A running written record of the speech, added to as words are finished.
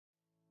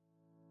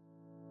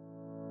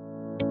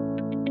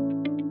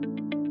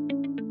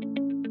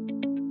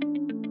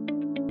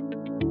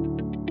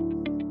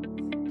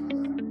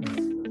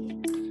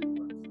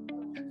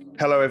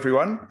Hello,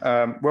 everyone.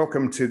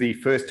 Welcome to the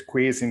first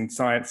Queers in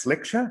Science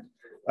lecture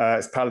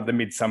as part of the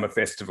Midsumma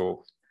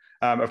Festival.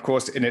 Of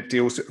course, and it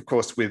deals, of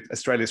course, with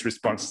Australia's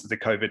response to the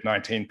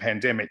COVID-19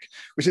 pandemic,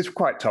 which is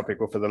quite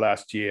topical for the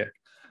last year.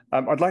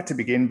 I'd like to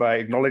begin by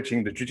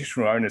acknowledging the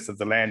traditional owners of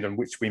the land on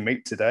which we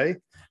meet today,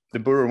 the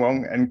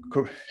Burrawong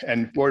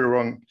and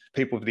Woiwurrung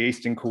people of the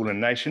Eastern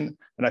Kulin Nation,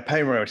 and I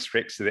pay my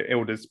respects to their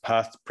elders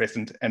past,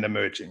 present, and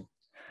emerging.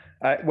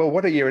 Well,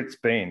 what a year it's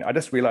been. I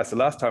just realised the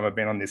last time I've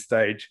been on this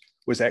stage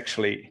was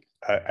actually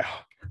a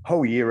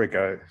whole year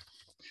ago.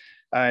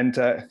 And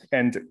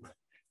the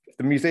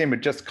museum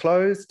had just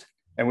closed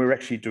and we were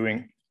actually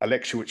doing a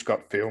lecture which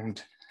got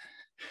filmed.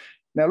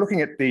 Now, looking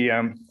at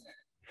the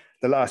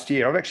last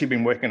year, I've actually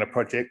been working on a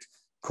project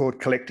called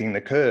Collecting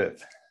the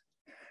Curve.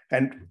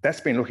 And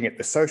that's been looking at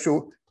the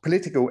social,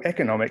 political,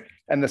 economic,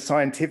 and the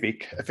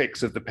scientific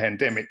effects of the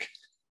pandemic.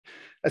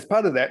 As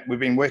part of that, we've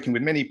been working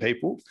with many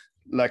people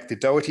like the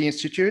Doherty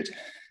Institute,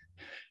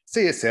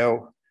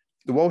 CSL,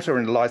 the Walter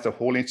and Eliza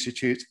Hall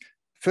Institute,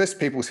 First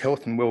People's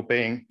Health and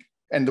Wellbeing,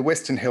 and the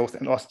Western Health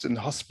and Austin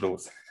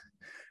Hospitals.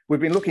 We've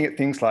been looking at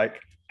things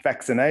like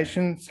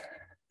vaccinations,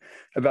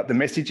 about the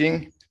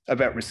messaging,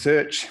 about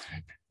research,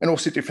 and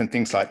also different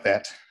things like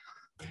that.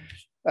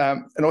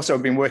 And also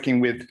I've been working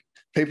with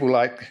people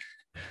like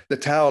the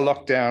Tower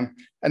lockdown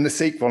and the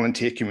Sikh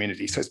volunteer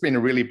community. So it's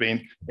really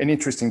been an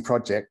interesting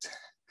project.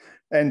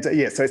 And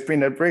yeah, so it's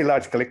been a very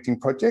large collecting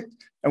project,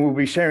 and we'll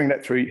be sharing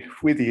that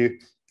with you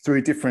through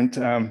different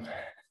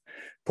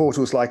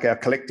portals like our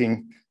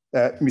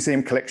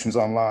museum collections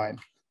online.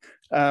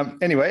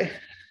 Anyway,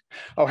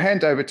 I'll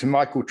hand over to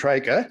Michael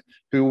Traeger,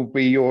 who will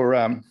be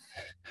your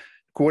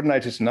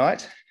coordinator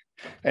tonight,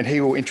 and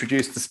he will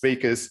introduce the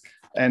speakers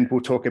and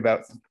we'll talk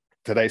about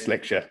today's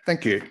lecture.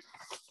 Thank you.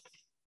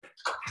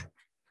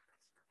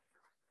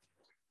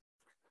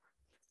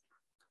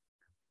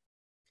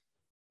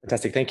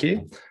 Fantastic, thank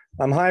you.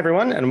 Hi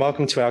everyone, and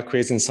welcome to our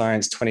Queers in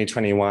Science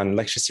 2021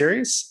 lecture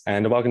series,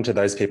 and welcome to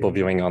those people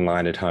viewing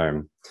online at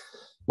home.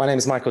 My name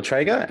is Michael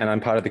Traeger, and I'm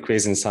part of the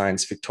Queers in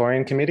Science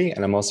Victorian Committee,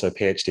 and I'm also a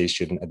PhD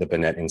student at the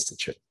Burnet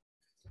Institute.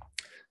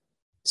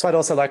 So I'd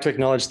also like to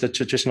acknowledge the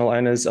traditional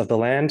owners of the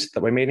land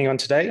that we're meeting on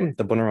today,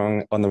 the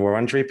Bunurong and the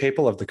Wurundjeri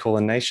people of the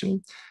Kulin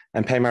Nation,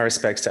 and pay my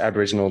respects to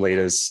Aboriginal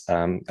leaders,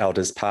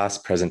 elders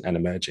past, present, and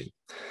emerging.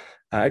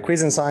 At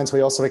Queers in Science, we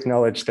also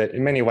acknowledge that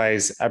in many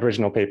ways,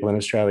 Aboriginal people in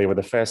Australia were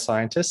the first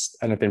scientists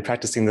and have been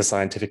practicing the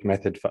scientific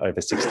method for over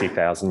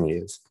 60,000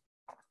 years.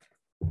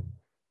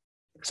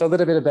 So a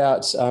little bit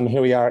about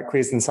who we are at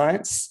Queers in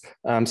Science.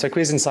 So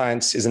Queers in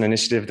Science is an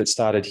initiative that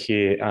started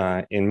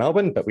here in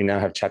Melbourne, but we now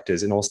have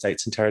chapters in all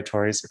states and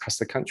territories across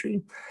the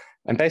country.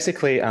 And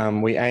basically,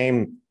 we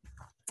aim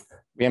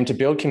to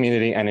build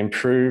community and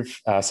improve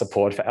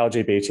support for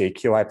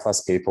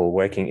LGBTQI+ people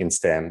working in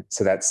STEM.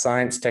 So that's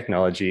science,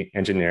 technology,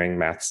 engineering,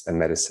 maths, and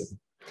medicine.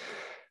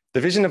 The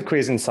vision of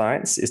Queers in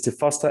Science is to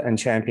foster and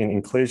champion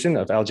inclusion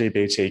of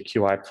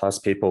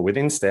LGBTQI+ people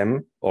within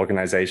STEM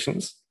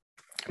organizations,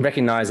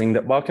 recognizing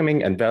that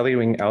welcoming and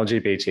valuing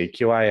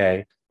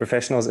LGBTQIA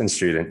professionals and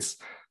students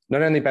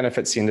not only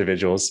benefits the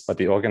individuals, but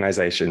the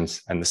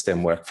organizations and the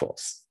STEM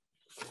workforce.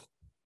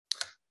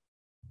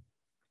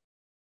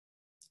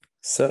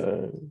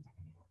 So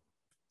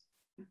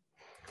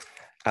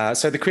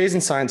the Queers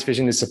in Science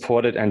vision is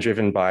supported and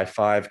driven by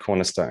 5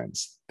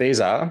 cornerstones. These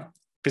are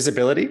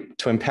visibility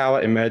to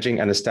empower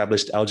emerging and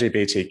established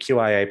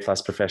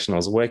LGBTQIA+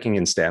 professionals working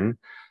in STEM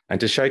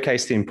and to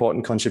showcase the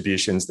important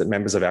contributions that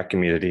members of our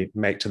community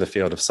make to the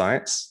field of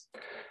science.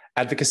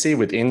 Advocacy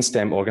within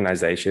STEM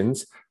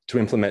organizations to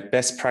implement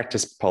best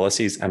practice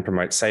policies and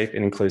promote safe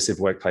and inclusive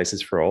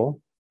workplaces for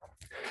all.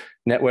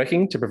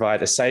 Networking to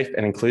provide a safe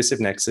and inclusive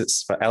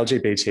nexus for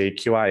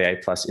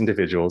LGBTQIA+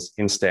 individuals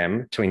in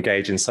STEM to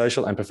engage in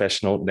social and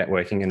professional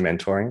networking and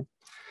mentoring.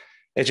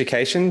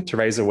 Education to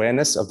raise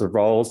awareness of the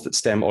roles that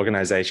STEM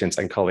organizations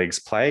and colleagues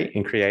play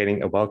in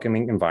creating a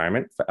welcoming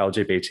environment for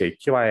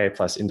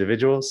LGBTQIA+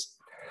 individuals.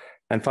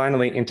 And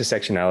finally,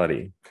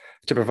 intersectionality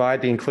to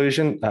provide the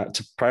inclusion,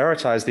 to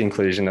prioritize the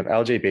inclusion of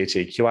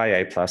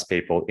LGBTQIA+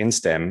 people in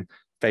STEM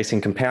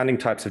facing compounding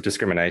types of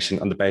discrimination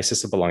on the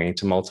basis of belonging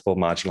to multiple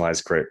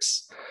marginalized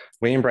groups.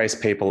 We embrace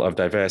people of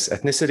diverse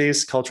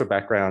ethnicities, cultural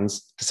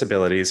backgrounds,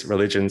 disabilities,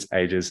 religions,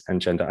 ages, and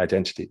gender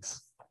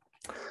identities.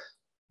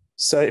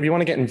 So if you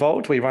want to get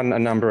involved, we run a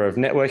number of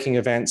networking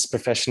events,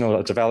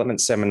 professional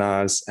development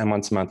seminars, and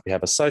once a month we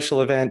have a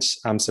social event.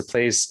 So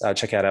please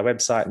check out our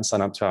website and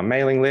sign up to our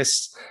mailing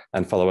list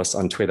and follow us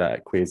on Twitter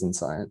at Queers in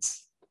Science.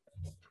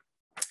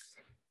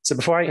 So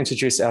before I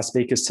introduce our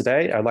speakers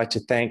today, I'd like to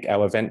thank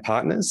our event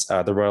partners,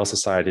 the Royal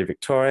Society of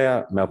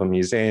Victoria, Melbourne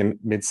Museum,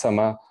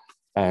 Midsumma,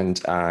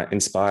 and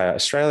Inspire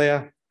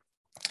Australia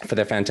for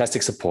their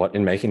fantastic support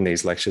in making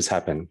these lectures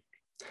happen.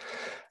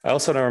 I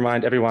also want to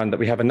remind everyone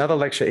that we have another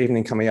lecture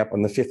evening coming up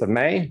on the 5th of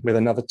May with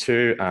another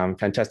 2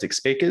 fantastic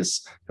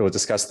speakers who will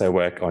discuss their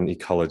work on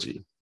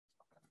ecology.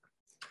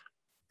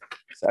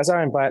 So as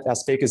I invite our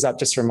speakers up,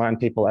 just to remind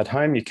people at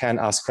home, you can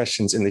ask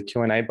questions in the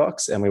Q&A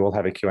box and we will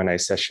have a Q&A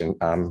session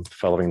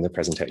following the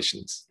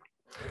presentations.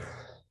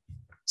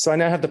 So I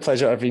now have the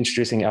pleasure of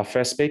introducing our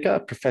first speaker,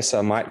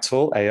 Professor Mike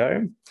Toole,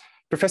 AO.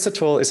 Professor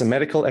Toole is a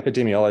medical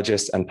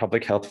epidemiologist and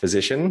public health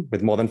physician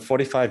with more than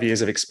 45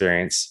 years of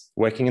experience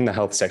working in the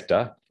health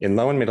sector in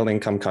low and middle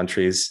income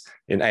countries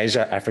in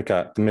Asia,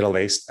 Africa, the Middle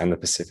East, and the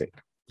Pacific.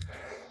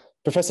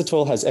 Professor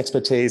Toole has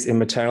expertise in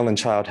maternal and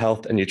child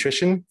health and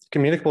nutrition,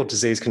 communicable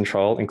disease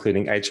control,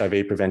 including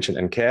HIV prevention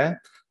and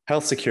care,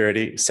 health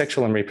security,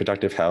 sexual and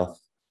reproductive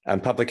health,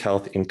 and public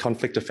health in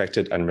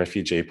conflict-affected and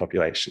refugee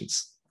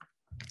populations.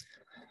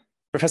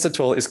 Professor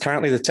Toole is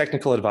currently the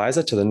technical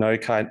advisor to the No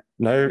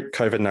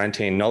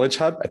COVID-19 Knowledge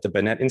Hub at the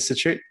Burnet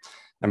Institute,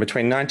 and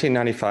between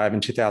 1995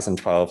 and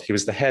 2012, he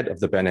was the head of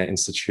the Burnet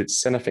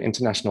Institute's Centre for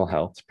International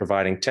Health,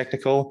 providing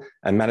technical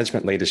and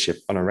management leadership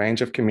on a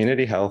range of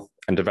community health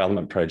and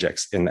development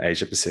projects in the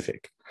Asia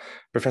Pacific.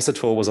 Professor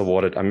Toole was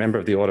awarded a Member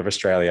of the Order of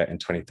Australia in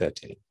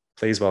 2013.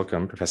 Please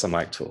welcome Professor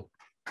Mike Toole.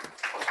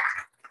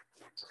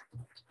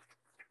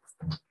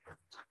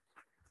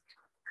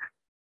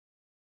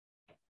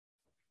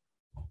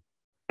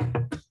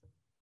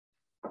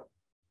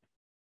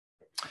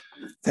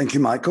 Thank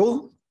you,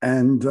 Michael,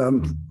 and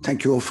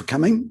thank you all for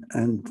coming,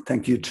 and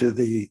thank you to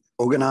the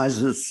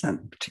organisers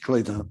and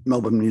particularly the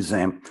Melbourne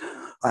Museum.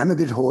 I'm a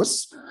bit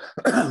hoarse.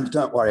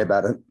 Don't worry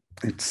about it.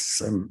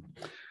 It's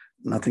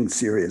nothing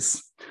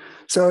serious.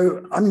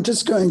 So I'm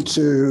just going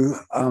to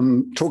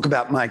talk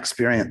about my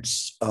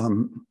experience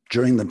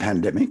during the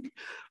pandemic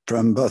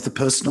from both a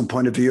personal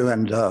point of view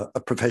and a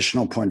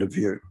professional point of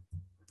view.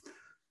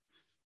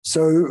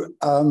 So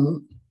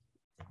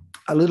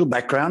a little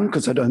background,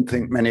 because I don't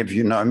think many of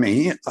you know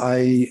me.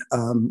 I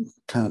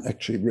can't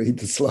actually read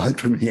the slide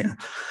from here.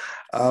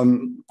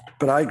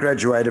 But I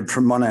graduated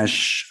from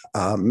Monash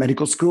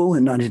Medical School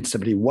in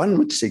 1971,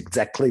 which is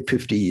exactly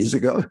 50 years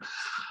ago.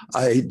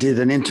 I did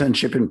an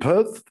internship in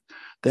Perth,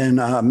 then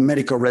a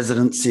medical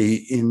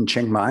residency in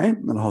Chiang Mai,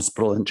 in a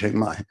hospital in Chiang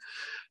Mai,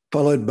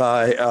 followed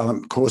by a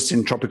course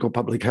in tropical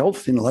public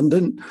health in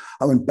London.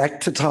 I went back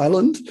to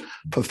Thailand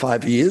for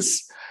 5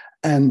 years,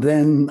 and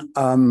then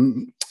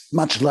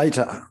much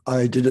later,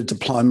 I did a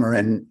diploma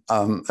in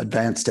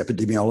advanced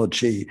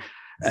epidemiology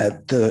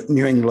at the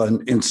New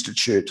England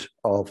Institute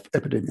of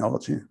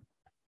Epidemiology.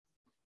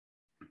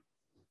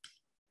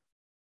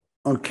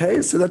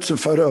 Okay, so that's a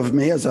photo of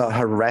me as a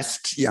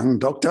harassed young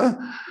doctor,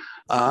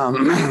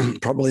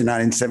 probably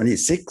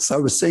 1976. I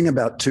was seeing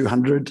about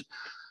 200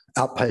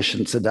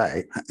 outpatients a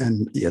day,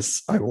 and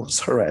yes, I was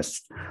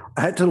harassed.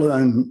 I had to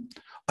learn,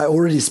 I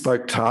already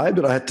spoke Thai,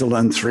 but I had to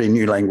learn 3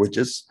 new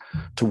languages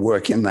to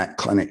work in that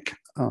clinic,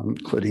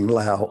 including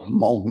Lao,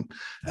 Hmong,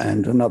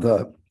 and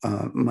another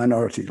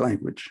minority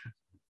language.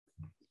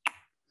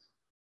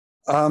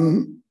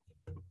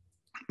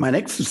 My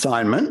next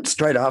assignment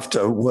straight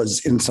after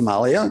was in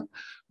Somalia,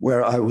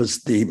 where I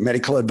was the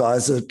medical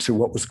advisor to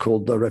what was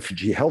called the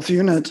Refugee Health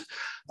Unit.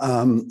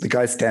 The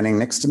guy standing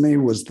next to me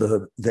was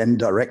the then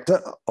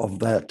director of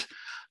that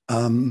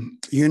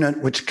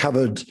unit, which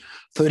covered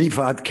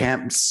 35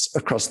 camps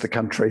across the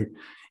country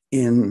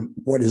in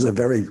what is a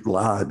very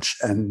large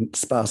and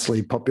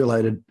sparsely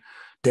populated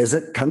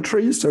desert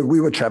country. So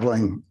we were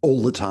traveling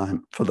all the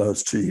time for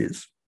those 2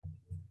 years.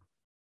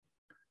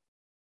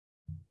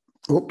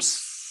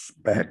 Oops,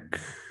 back.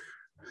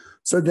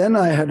 So then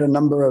I had a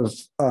number of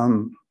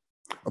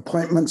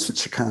appointments,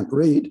 which I can't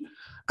read,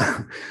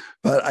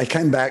 but I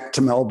came back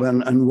to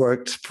Melbourne and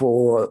worked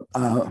for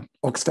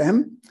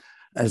Oxfam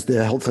as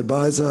their health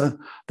advisor,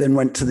 then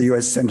went to the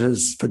US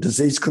Centres for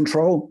Disease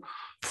Control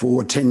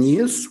for 10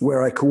 years,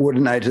 where I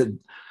coordinated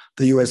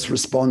the US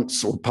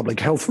response or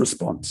public health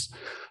response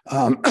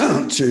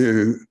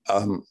to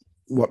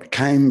what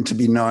came to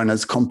be known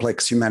as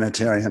complex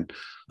humanitarian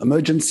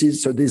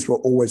emergencies. So these were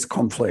always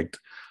conflict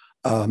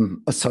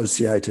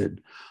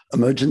associated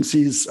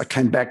emergencies. I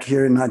came back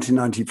here in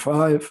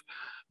 1995,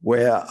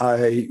 where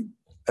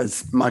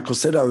as Michael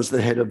said, I was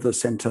the head of the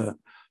Centre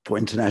for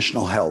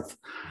International Health.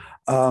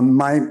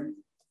 My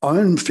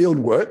own field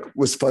work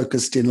was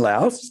focused in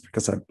Laos,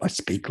 because I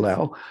speak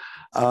Lao,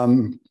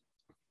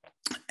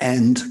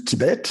 and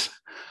Tibet,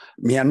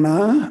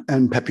 Myanmar,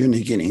 and Papua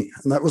New Guinea.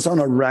 And that was on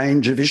a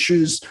range of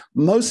issues,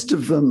 most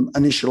of them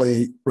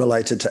initially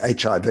related to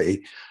HIV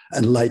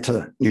and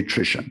later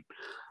nutrition.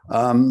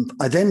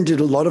 I then did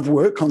a lot of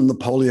work on the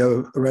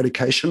polio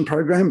eradication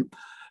program.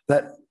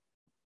 That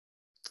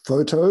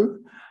photo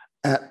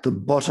at the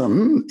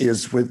bottom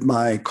is with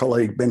my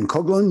colleague Ben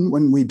Coughlin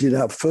when we did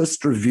our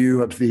first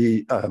review of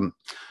the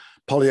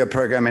polio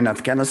program in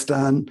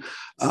Afghanistan.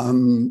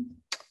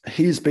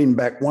 He's been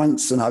back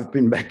once and I've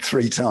been back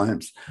 3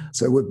 times.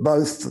 So we've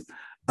both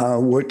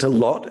worked a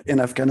lot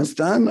in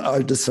Afghanistan.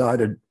 I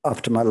decided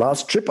after my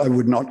last trip I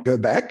would not go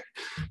back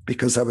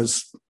because I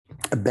was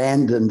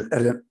abandoned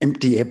at an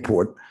empty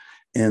airport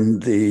in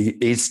the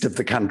east of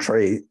the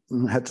country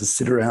and had to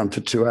sit around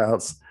for 2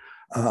 hours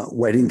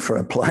waiting for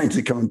a plane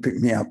to come and pick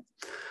me up.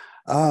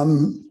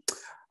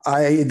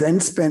 I then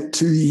spent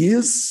 2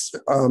 years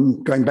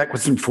going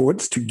backwards and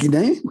forwards to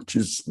Guinea, which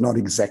is not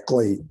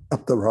exactly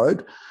up the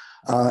road,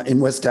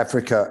 in West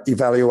Africa,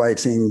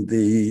 evaluating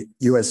the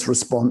US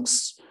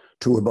response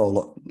to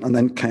Ebola, and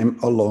then came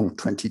along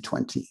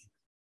 2020.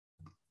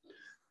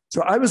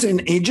 So I was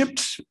in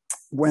Egypt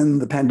when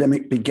the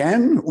pandemic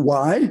began.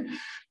 Why?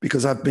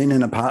 Because I've been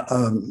in a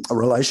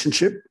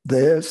relationship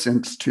there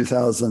since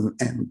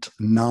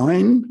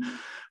 2009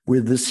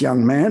 with this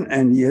young man.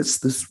 And yes,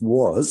 this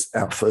was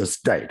our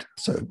first date.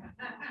 So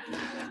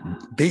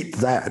beat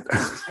that.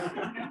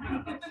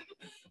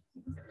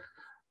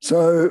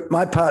 So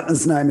my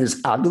partner's name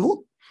is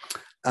Adil.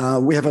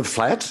 We have a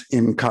flat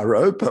in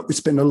Cairo, but we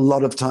spend a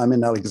lot of time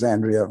in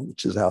Alexandria,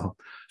 which is our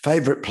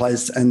favorite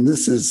place. And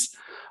this is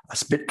a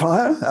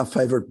Spitfire, our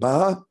favorite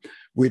bar,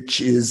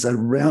 which is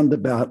around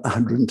about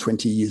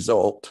 120 years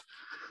old,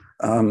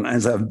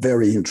 as a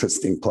very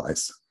interesting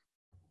place.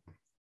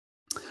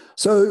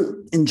 So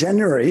in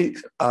January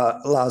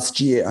last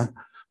year,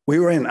 we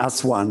were in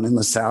Aswan in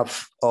the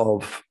south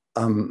of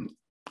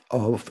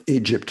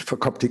Egypt for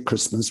Coptic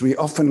Christmas. We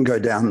often go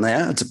down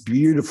there. It's a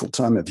beautiful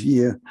time of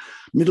year,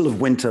 middle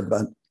of winter,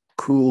 but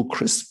cool,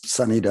 crisp,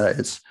 sunny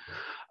days.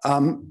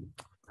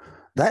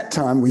 That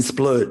time we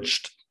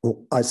splurged.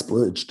 Well, I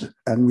splurged,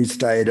 and we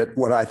stayed at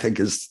what I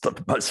think is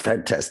the most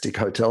fantastic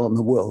hotel in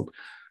the world,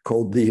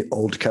 called the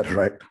Old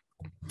Cataract.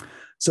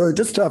 So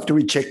just after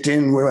we checked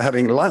in, we were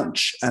having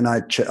lunch, and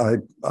I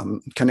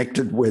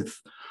connected with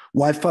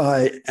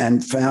Wi-Fi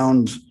and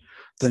found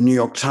the New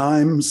York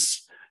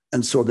Times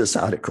and saw this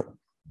article.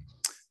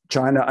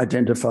 China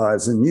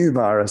identifies a new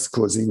virus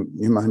causing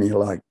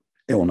pneumonia-like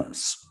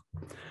illness.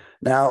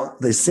 Now,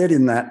 they said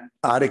in that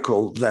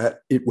article that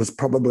it was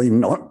probably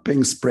not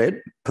being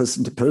spread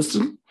person to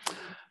person.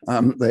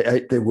 They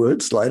ate their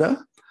words later.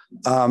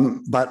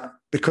 But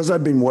because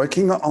I've been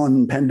working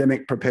on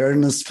pandemic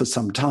preparedness for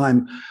some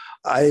time,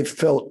 I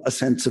felt a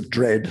sense of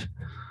dread.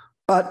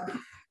 But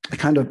I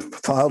kind of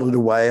filed it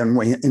away, and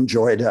we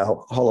enjoyed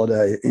our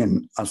holiday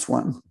in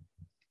Aswan.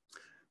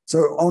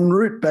 So en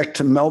route back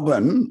to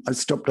Melbourne, I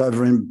stopped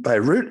over in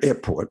Beirut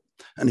Airport,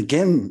 and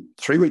again,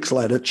 3 weeks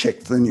later,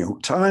 checked the New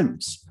York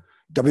Times.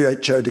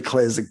 WHO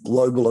declares a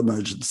global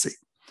emergency.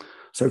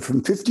 So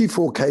from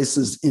 54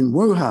 cases in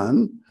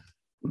Wuhan,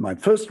 my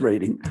first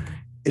reading,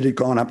 it had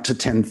gone up to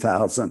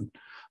 10,000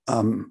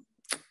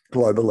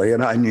 globally,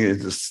 and I knew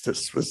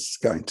this was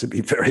going to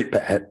be very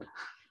bad.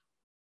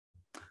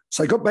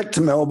 So I got back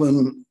to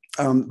Melbourne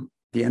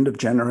the end of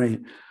January.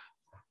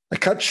 I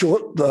cut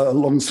short the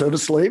long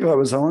service leave I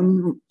was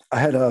on. I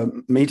had a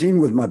meeting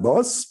with my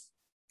boss.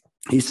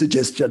 He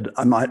suggested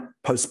I might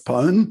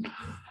postpone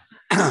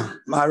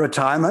my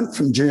retirement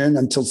from June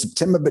until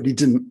September, but he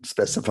didn't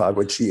specify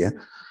which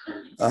year.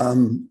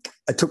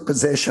 I took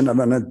possession of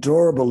an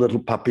adorable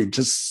little puppy,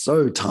 just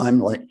so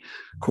timely,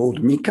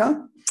 called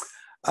Mika.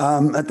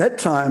 At that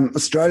time,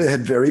 Australia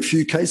had very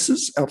few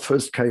cases. Our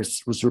first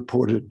case was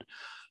reported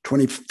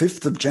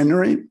 25th of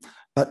January,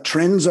 but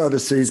trends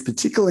overseas,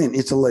 particularly in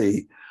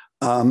Italy,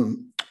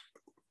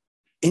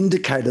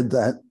 indicated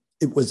that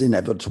it was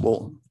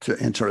inevitable to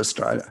enter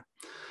Australia.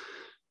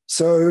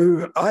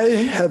 So I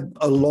have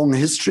a long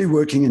history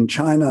working in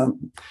China.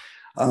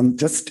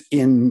 Just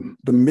in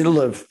the middle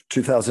of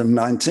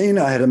 2019,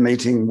 I had a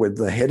meeting with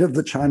the head of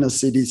the China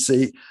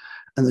CDC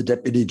and the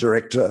deputy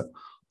director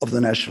of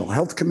the National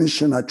Health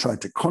Commission. I tried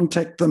to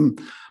contact them,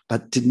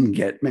 but didn't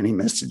get many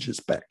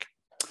messages back.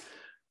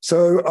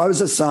 So I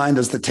was assigned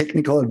as the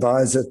technical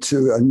advisor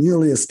to a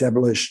newly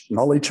established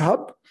knowledge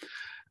hub.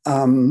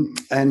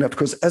 And of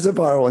course, as a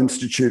viral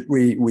institute,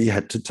 we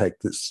had to take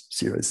this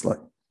seriously.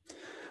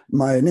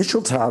 My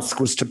initial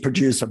task was to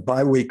produce a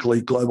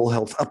bi-weekly global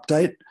health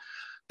update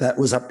that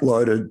was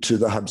uploaded to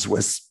the hub's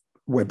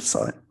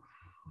website.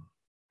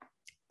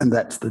 And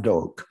that's the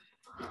dog.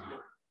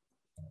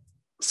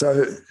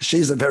 So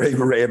she's a very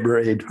rare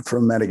breed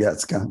from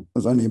Madagascar.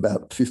 There's only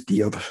about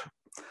 50 of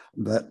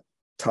that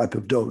type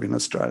of dog in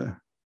Australia.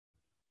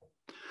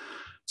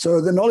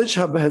 So the Knowledge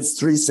Hub has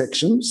 3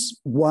 sections.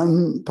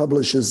 One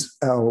publishes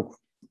our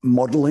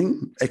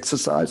modelling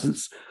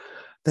exercises,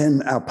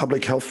 then our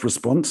public health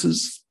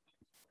responses,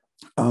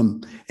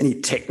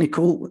 any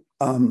technical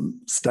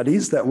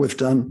studies that we've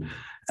done,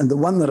 and the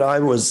one that I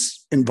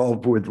was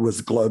involved with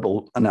was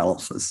global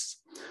analysis.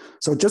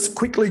 So I'll just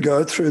quickly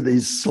go through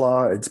these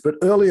slides, but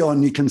early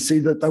on you can see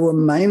that they were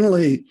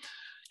mainly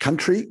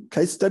country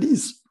case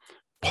studies,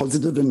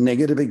 positive and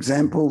negative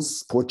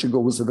examples.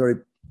 Portugal was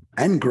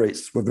and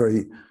Greece were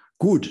very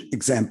good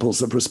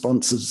examples of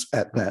responses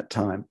at that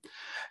time.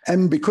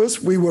 And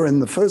because we were in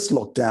the first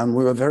lockdown,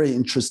 we were very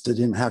interested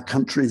in how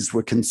countries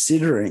were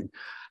considering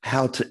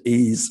how to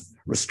ease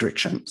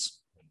restrictions.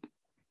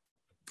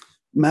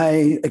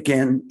 May,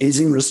 again,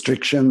 easing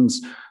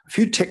restrictions, a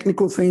few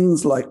technical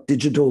things like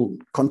digital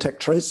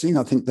contact tracing.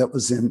 I think that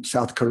was in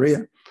South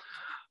Korea.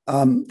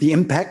 The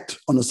impact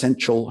on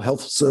essential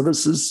health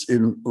services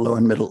in low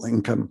and middle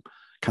income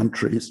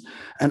countries,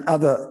 and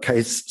other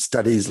case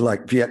studies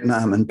like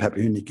Vietnam and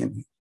Papua New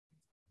Guinea.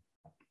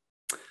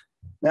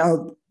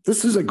 Now,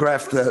 this is a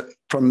graph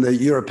from the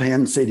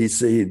European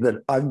CDC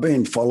that I've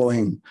been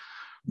following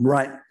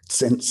right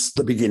since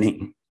the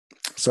beginning.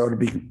 So it'll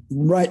be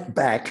right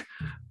back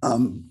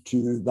to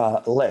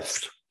the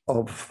left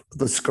of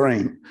the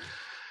screen.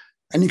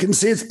 And you can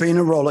see it's been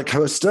a roller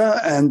coaster.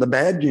 And the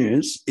bad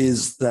news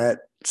is that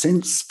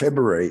since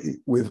February,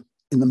 we're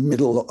in the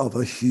middle of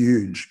a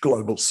huge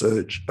global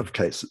surge of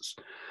cases.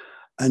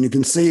 And you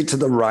can see to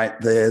the right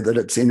there that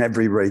it's in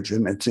every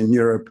region. It's in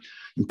Europe.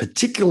 And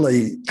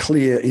particularly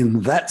clear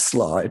in that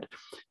slide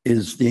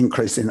is the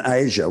increase in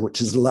Asia, which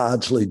is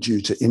largely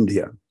due to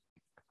India.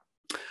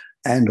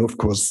 And of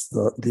course,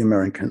 the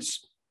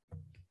Americas.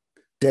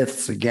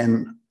 Deaths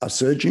again are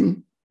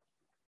surging.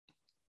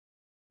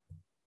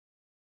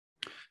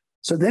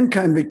 So then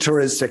came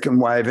Victoria's second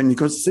wave, and you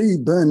could see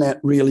Burnet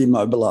really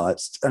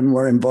mobilised and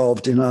were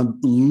involved in a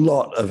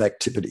lot of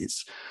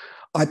activities.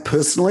 I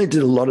personally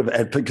did a lot of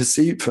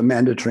advocacy for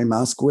mandatory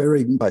mask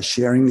wearing by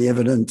sharing the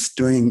evidence,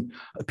 doing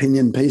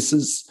opinion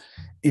pieces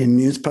in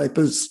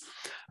newspapers.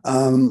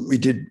 We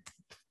did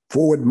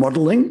forward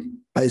modelling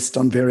based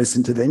on various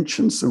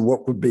interventions, so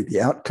what would be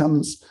the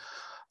outcomes.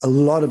 A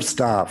lot of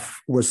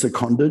staff were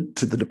seconded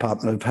to the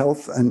Department of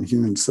Health and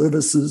Human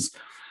Services,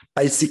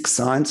 basic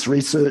science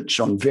research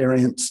on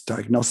variants,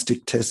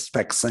 diagnostic tests,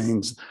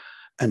 vaccines,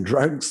 and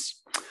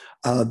drugs.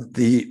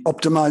 The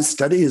optimised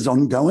study is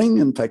ongoing.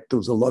 In fact, there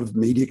was a lot of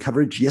media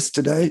coverage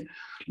yesterday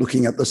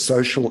looking at the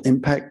social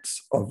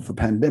impacts of the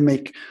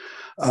pandemic.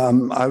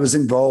 I was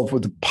involved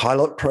with a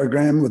pilot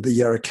program with the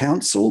Yarra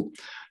Council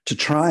to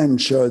try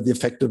and show the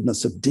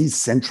effectiveness of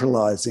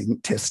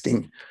decentralising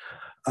testing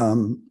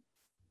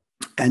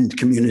and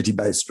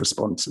community-based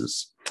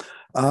responses.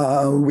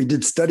 We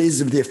did studies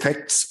of the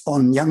effects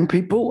on young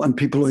people and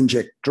people who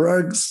inject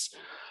drugs.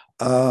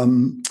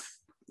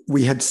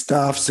 We had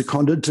staff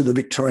seconded to the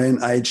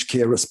Victorian Aged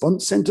Care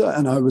Response Centre,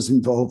 and I was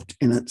involved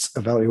in its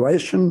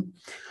evaluation.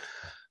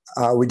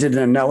 We did an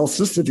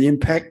analysis of the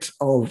impact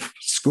of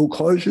school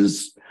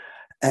closures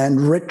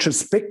and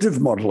retrospective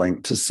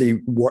modelling to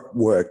see what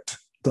worked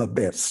the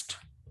best.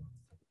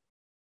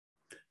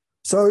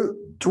 So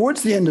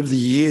towards the end of the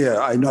year,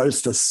 I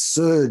noticed a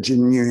surge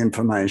in new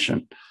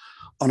information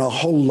on a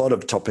whole lot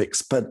of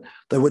topics, but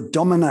they were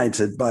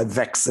dominated by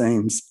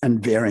vaccines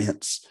and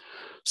variants.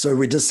 So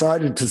we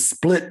decided to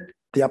split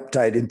the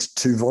update into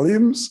 2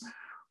 volumes.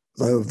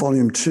 So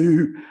volume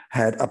 2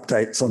 had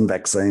updates on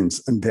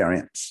vaccines and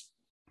variants.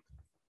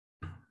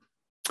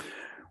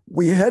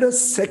 We had a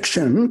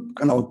section,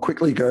 and I'll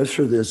quickly go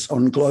through this,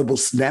 on global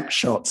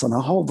snapshots on a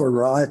whole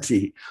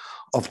variety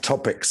of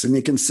topics. And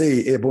you can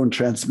see airborne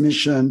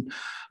transmission,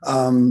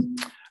 an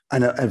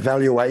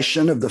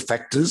evaluation of the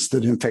factors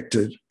that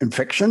infected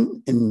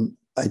infection in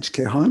aged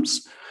care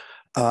homes,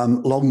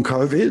 long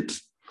COVID,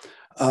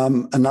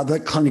 another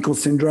clinical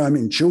syndrome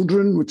in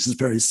children, which is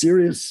very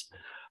serious,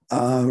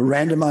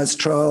 randomised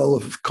trial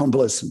of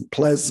convalescent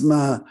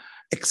plasma,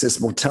 excess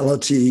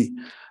mortality.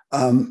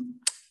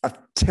 A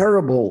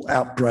terrible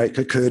outbreak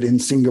occurred in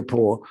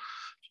Singapore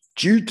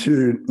due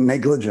to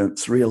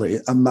negligence, really,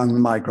 among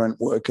migrant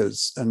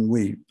workers, and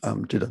we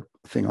did a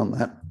thing on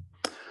that.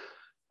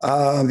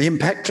 The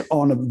impact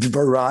on a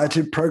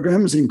variety of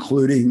programs,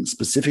 including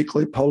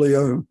specifically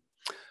polio,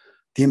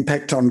 the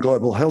impact on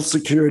global health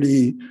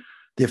security,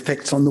 the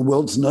effects on the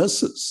world's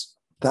nurses.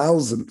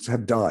 Thousands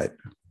have died.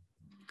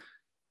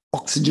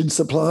 Oxygen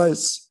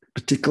supplies,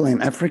 particularly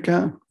in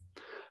Africa.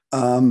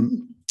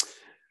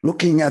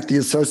 Looking at the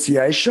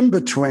association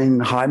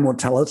between high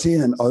mortality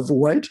and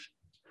overweight.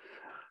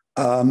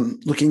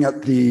 Looking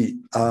at the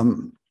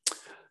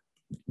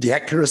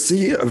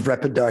accuracy of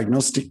rapid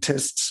diagnostic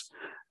tests,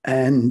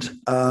 and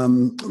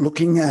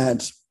looking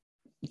at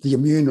the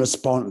immune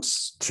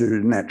response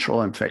to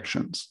natural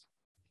infections.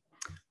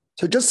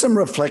 So just some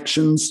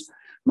reflections.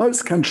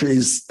 Most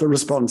countries, the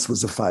response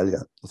was a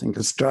failure. I think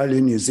Australia,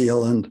 New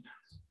Zealand,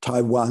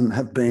 Taiwan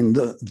have been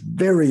the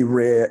very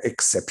rare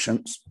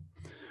exceptions.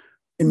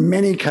 In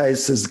many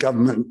cases,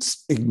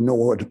 governments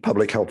ignored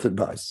public health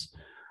advice.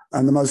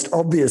 And the most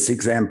obvious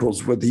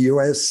examples were the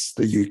US,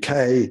 the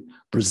UK,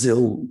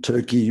 Brazil,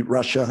 Turkey,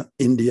 Russia,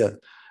 India,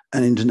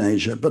 and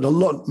Indonesia, but a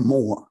lot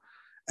more.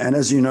 And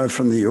as you know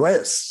from the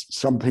US,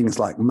 some things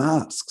like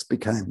masks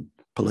became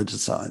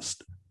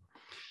politicized.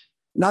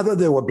 Now,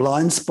 there were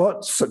blind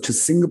spots, such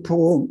as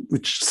Singapore,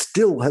 which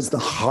still has the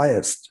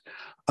highest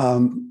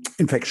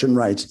infection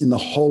rate in the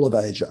whole of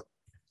Asia.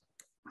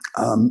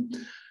 And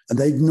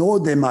they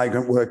ignored their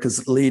migrant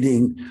workers,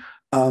 leading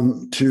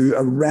to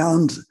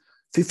around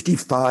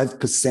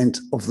 55%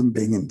 of them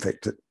being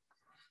infected.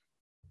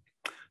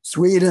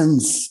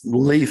 Sweden's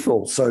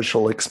lethal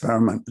social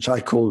experiment, which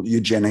I call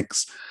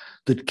eugenics,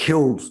 that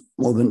killed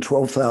more than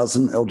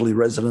 12,000 elderly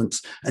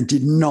residents and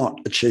did not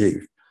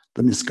achieve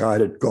the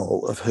misguided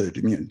goal of herd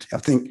immunity. I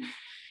think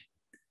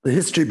the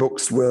history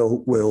books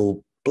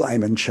will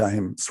blame and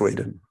shame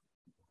Sweden,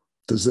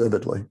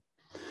 deservedly.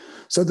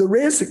 So the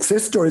rare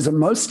success stories are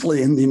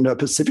mostly in the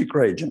Indo-Pacific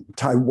region.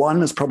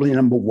 Taiwan is probably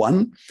number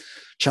 1.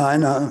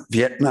 China,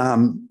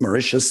 Vietnam,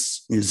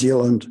 Mauritius, New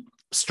Zealand,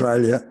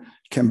 Australia,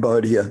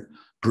 Cambodia,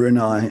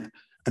 Brunei,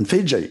 and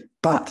Fiji.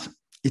 But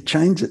it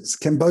changes.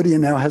 Cambodia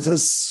now has a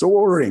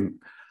soaring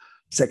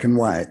second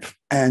wave,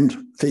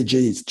 and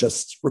Fiji's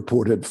just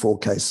reported 4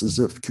 cases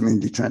of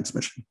community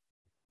transmission.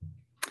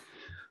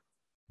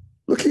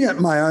 Looking at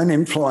my own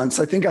influence,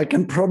 I think I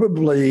can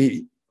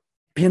probably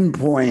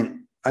pinpoint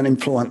an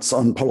influence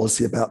on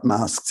policy about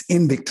masks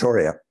in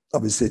Victoria.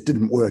 Obviously, it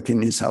didn't work in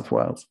New South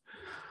Wales.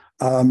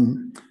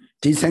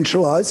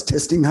 Decentralised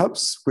testing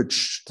hubs,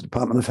 which the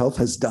Department of Health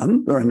has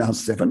done. There are now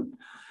 7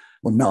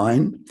 or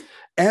 9.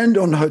 And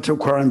on hotel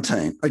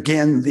quarantine.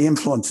 Again, the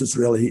influence has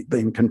really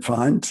been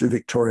confined to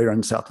Victoria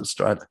and South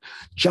Australia.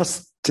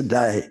 Just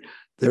today,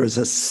 there is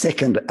a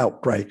second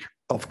outbreak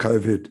of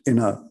COVID in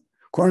a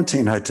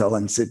quarantine hotel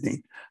in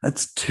Sydney.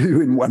 That's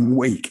 2 in 1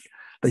 week.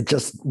 They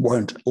just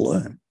won't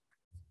learn.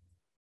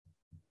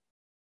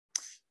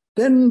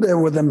 Then there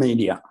were the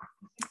media.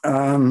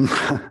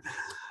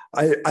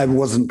 I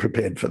wasn't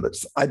prepared for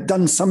this. I'd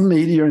done some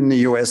media in the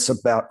US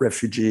about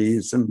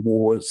refugees and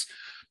wars,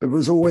 but it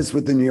was always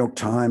with the New York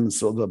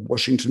Times or the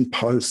Washington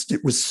Post.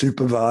 It was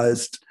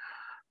supervised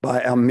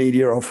by our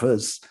media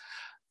office.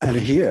 And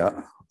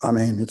here, I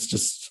mean, it's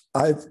just,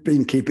 I've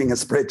been keeping a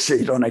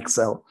spreadsheet on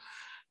Excel.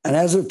 And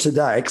as of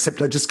today,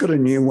 except I just got a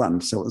new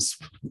one, so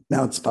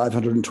now it's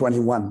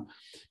 521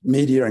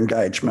 media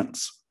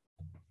engagements.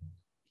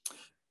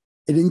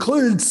 It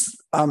includes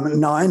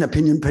 9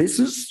 opinion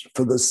pieces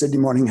for the Sydney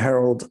Morning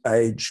Herald,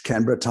 Age,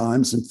 Canberra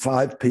Times, and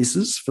 5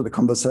 pieces for The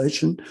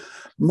Conversation.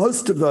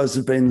 Most of those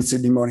have been the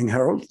Sydney Morning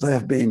Herald. They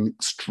have been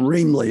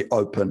extremely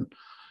open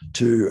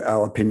to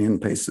our opinion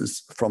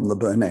pieces from the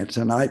Burnet,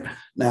 and I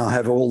now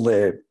have all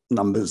their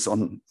numbers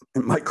in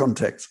my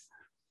contacts.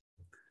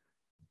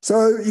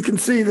 So you can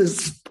see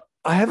this,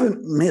 I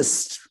haven't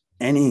missed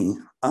any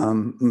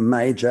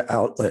major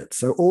outlets.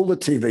 So all the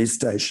TV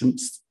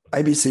stations,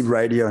 ABC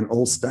Radio in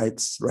all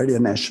states, Radio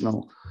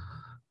National,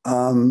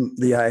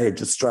 The Age,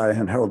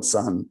 Australian, Herald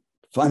Sun,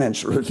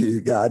 Financial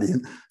Review,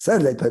 Guardian,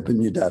 Saturday Paper,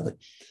 New Daily.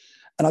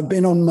 And I've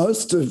been on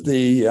most of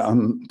the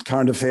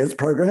current affairs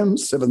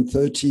programs,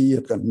 7:30.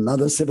 I've got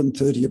another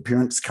 7:30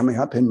 appearance coming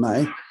up in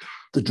May.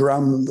 The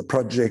Drum, The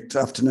Project,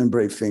 Afternoon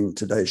Briefing,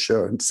 Today's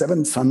Show, and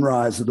 7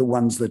 Sunrise are the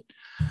ones that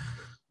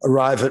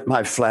arrive at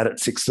my flat at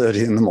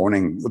 6:30 in the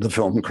morning with the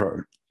film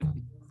crew.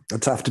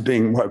 That's after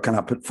being woken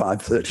up at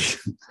 5:30.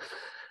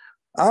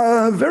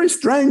 Very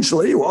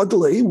strangely,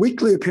 oddly,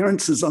 weekly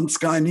appearances on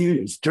Sky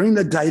News during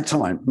the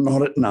daytime,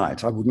 not at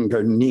night. I wouldn't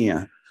go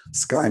near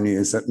Sky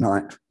News at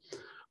night.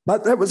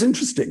 But that was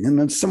interesting. And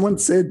then someone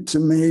said to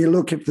me,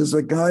 look, if there's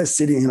a guy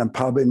sitting in a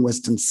pub in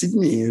Western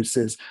Sydney who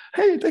says,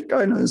 hey, that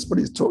guy knows what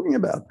he's talking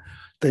about,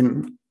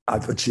 then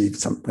I've achieved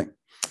something.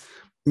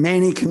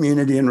 Many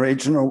community and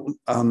regional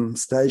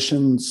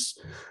stations.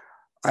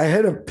 I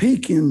had a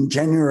peak in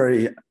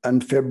January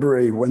and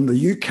February when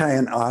the UK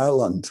and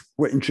Ireland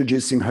were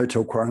introducing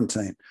hotel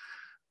quarantine,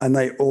 and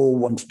they all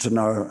wanted to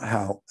know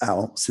how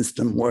our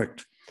system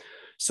worked.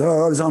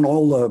 So I was on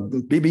all the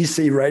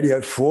BBC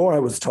Radio 4, I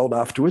was told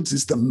afterwards,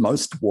 is the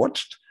most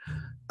watched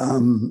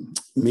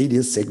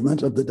media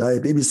segment of the day,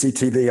 BBC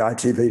TV,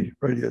 ITV,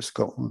 Radio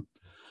Scotland.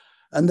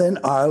 And then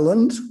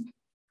Ireland,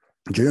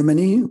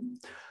 Germany,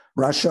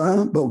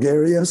 Russia,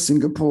 Bulgaria,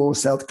 Singapore,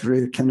 South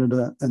Korea,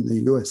 Canada, and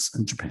the US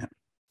and Japan.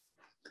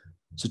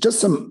 So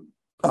just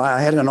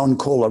I had an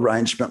on-call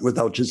arrangement with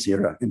Al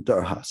Jazeera in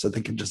Doha, so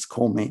they could just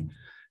call me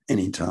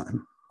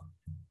anytime.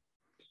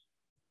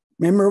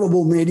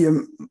 Memorable media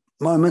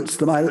moments.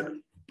 My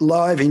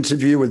live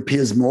interview with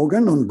Piers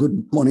Morgan on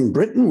Good Morning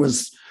Britain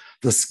was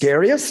the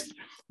scariest.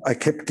 I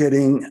kept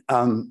getting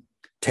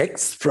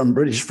texts from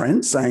British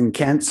friends saying,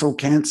 cancel,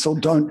 cancel,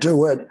 don't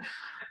do it.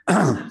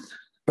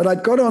 But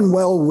I'd got on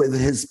well with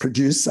his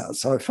producer,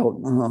 so I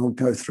felt, I'll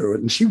go through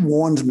it. And she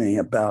warned me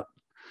about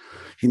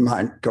he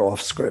might go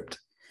off script.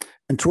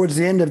 And towards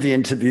the end of the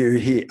interview,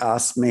 he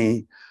asked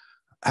me,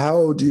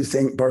 how do you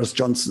think Boris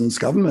Johnson's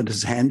government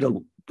has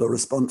handled the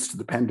response to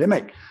the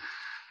pandemic?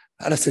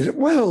 And I said,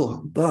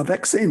 well, the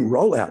vaccine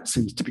rollout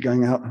seems to be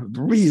going out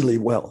really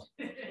well,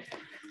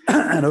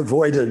 and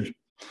avoided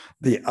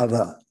the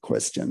other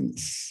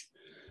questions.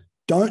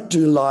 Don't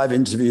do live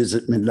interviews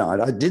at midnight.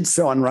 I did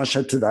so on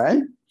Russia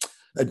Today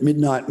at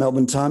midnight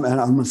Melbourne time, and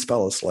I almost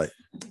fell asleep.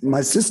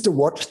 My sister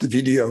watched the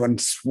video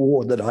and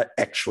swore that I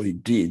actually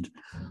did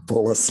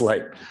fall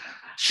asleep.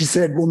 She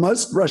said, well,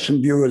 most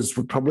Russian viewers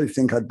would probably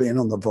think I'd been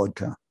on the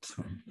vodka,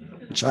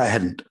 which I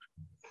hadn't.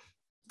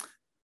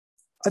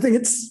 I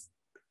think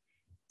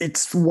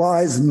it's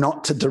wise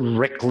not to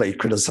directly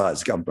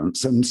criticize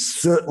governments, and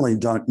certainly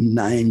don't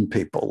name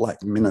people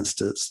like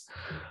ministers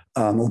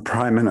or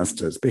prime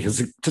ministers, because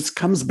it just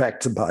comes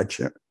back to bite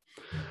you.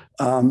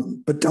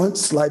 But don't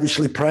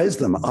slavishly praise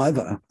them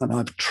either, and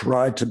I've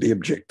tried to be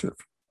objective.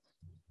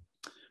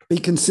 Be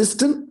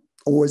consistent,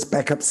 always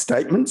back up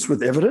statements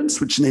with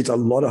evidence, which needs a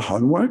lot of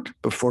homework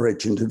before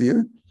each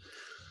interview.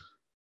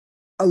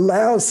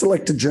 Allow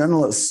selected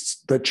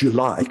journalists that you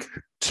like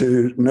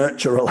to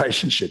nurture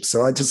relationships.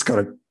 So I just got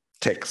a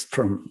text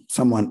from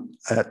someone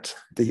at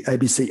the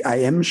ABC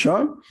AM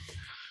show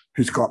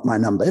who's got my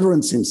number.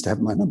 Everyone seems to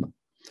have my number.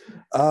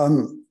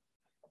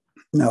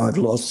 Now I've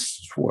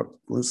lost what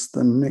was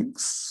the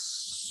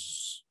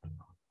next.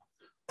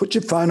 Put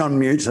your phone on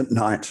mute at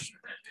night,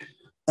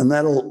 and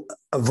that'll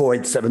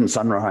avoid 7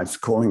 Sunrise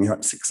calling you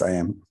at 6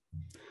 a.m.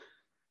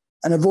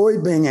 And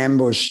avoid being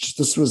ambushed.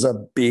 This was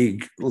a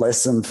big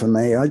lesson for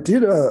me. I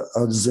did a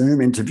Zoom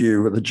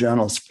interview with a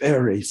journalist,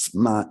 very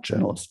smart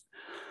journalist,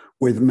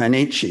 with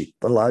Mainichi,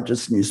 the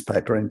largest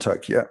newspaper in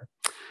Tokyo.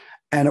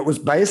 And it was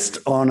based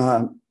on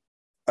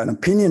an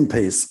opinion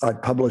piece I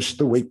published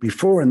the week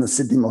before in the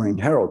Sydney Morning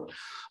Herald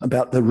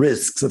about the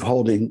risks of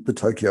holding the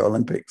Tokyo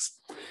Olympics.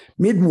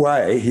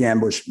 Midway, he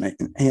ambushed me.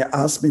 He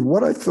asked me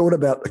what I thought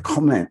about the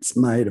comments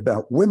made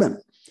about women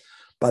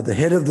by the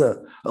head of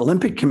the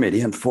Olympic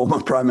Committee and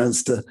former Prime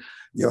Minister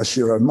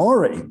Yoshiro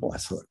Mori. Well, I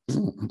thought,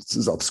 this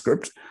is off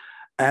script.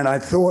 And I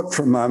thought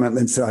for a moment,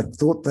 then said, I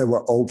thought they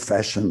were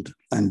old-fashioned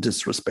and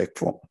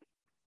disrespectful.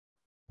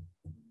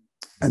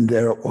 And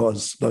there it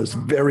was, those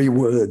very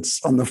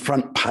words on the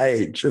front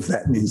page of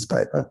that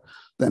newspaper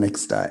the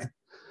next day.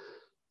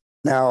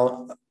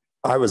 Now,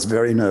 I was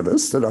very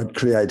nervous that I'd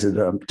created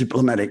a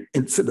diplomatic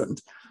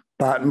incident,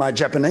 but my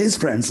Japanese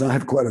friends, and I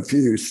have quite a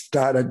few,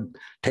 started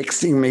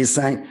texting me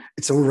saying,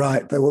 it's all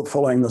right. They were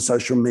following the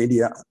social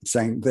media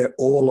saying they're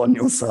all on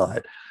your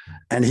side.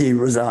 And he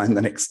resigned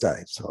the next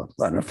day. So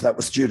I don't know if that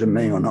was due to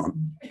me or not.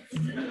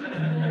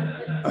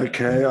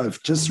 Okay,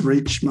 I've just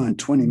reached my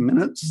 20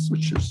 minutes,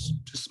 which is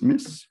just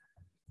missed.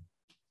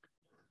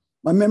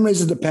 My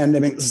memories of the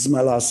pandemic, this is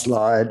my last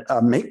slide,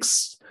 are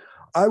mixed.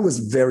 I was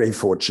very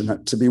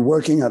fortunate to be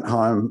working at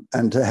home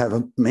and to have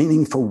a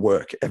meaningful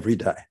work every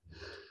day.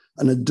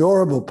 An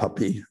adorable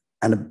puppy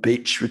and a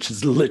beach, which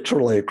is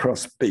literally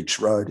across Beach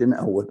Road in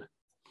Elwood.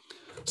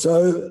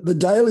 So the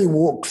daily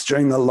walks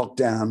during the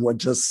lockdown were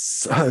just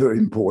so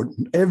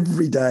important.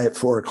 Every day at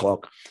 4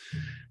 o'clock,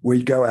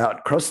 we'd go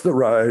out, cross the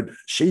road.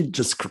 She'd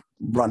just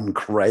run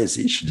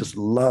crazy. She just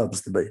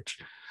loves the beach.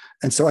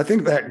 And so I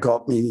think that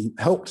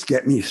helped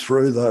get me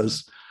through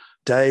those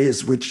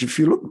days, which if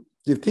you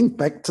think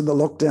back to the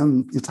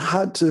lockdown, it's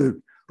hard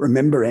to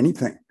remember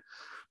anything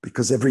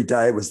because every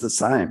day was the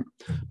same.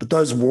 But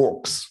those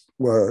walks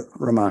were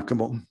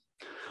remarkable.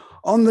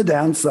 On the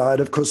downside,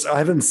 of course, I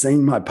haven't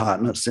seen my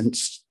partner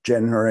since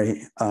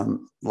January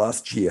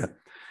last year.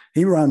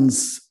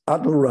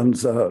 Adler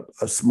runs a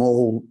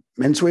small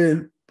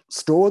menswear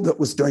store that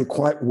was doing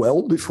quite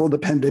well before the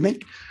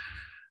pandemic.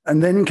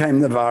 And then came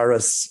the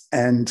virus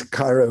and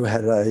Cairo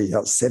had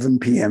a 7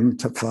 p.m.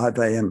 to 5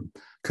 a.m.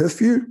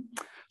 curfew.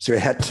 So he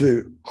had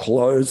to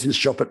close his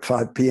shop at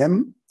 5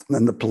 p.m. And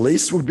then the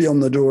police would be on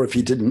the door if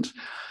he didn't.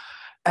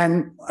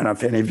 And I don't know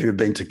if any of you have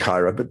been to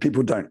Cairo, but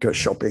people don't go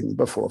shopping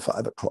before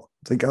 5 o'clock.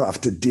 They go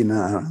after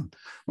dinner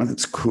when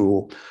it's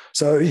cool.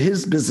 So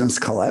his business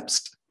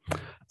collapsed.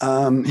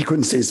 He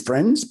couldn't see his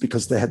friends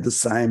because they had the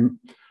same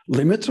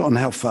limit on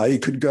how far he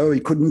could go.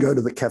 He couldn't go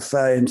to the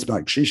cafe and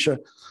smoke shisha.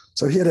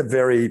 So he had a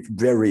very,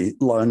 very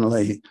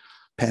lonely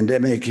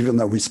pandemic, even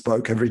though we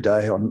spoke every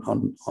day on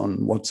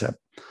WhatsApp.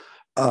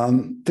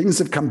 Things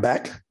have come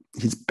back.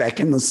 He's back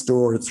in the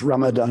store. It's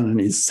Ramadan and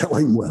he's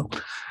selling well.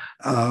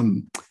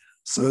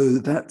 So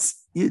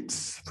that's it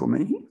for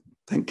me.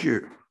 Thank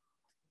you.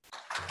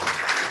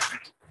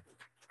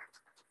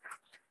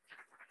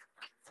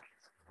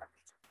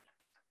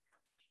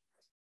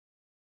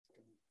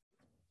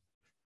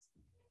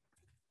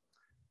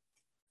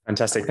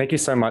 Fantastic. Thank you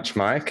so much,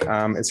 Mike.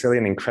 It's really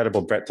an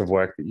incredible breadth of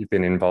work that you've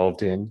been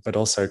involved in, but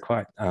also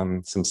quite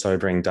some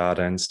sobering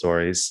data and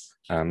stories.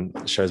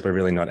 Shows we're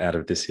really not out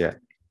of this yet.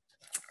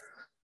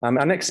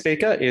 Our next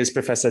speaker is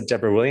Professor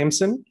Deborah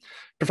Williamson.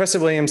 Professor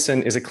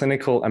Williamson is a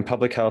clinical and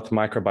public health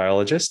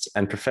microbiologist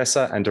and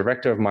Professor and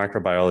Director of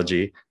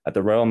Microbiology at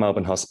the Royal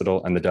Melbourne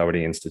Hospital and the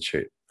Doherty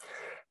Institute.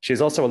 She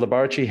is also a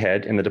laboratory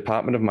head in the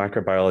Department of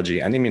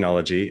Microbiology and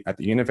Immunology at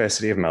the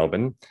University of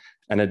Melbourne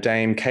and a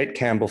Dame Kate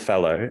Campbell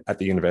Fellow at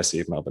the University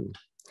of Melbourne.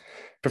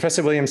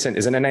 Professor Williamson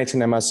is an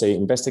NHMRC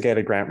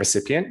Investigator Grant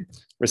recipient,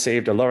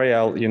 received a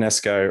L'Oreal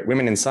UNESCO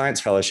Women in Science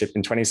Fellowship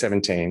in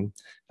 2017,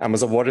 and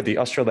was awarded the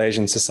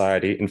Australasian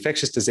Society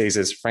Infectious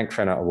Diseases Frank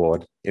Frenner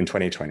Award in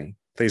 2020.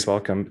 Please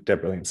welcome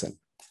Deborah Williamson.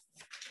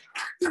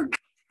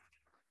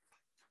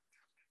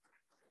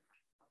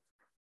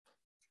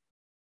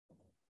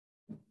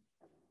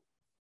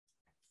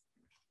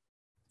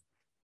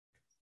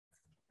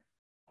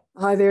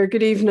 Hi there,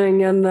 good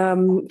evening,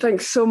 and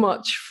thanks so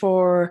much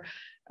for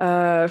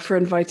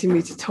inviting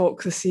me to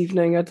talk this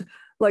evening. I'd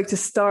like to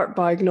start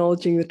by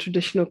acknowledging the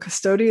traditional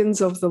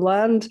custodians of the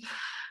land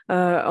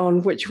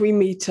on which we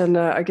meet, and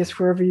I guess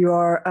wherever you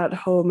are at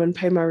home, and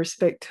pay my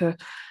respect to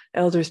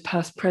elders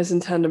past,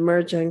 present, and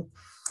emerging.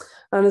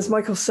 And as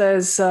Michael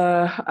says,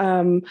 I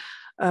am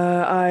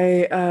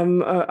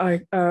a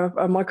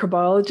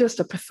microbiologist,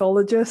 a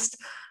pathologist,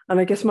 and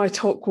I guess my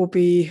talk will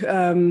be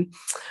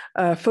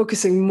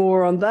focusing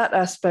more on that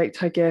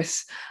aspect, I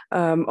guess,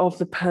 of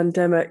the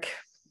pandemic.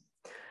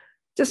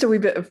 Just a wee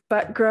bit of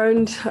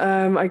background,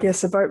 I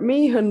guess, about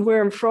me and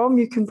where I'm from.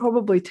 You can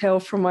probably tell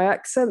from my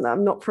accent that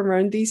I'm not from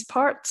around these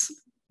parts.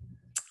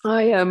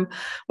 I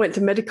went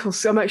to medical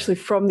school. I'm actually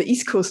from the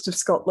east coast of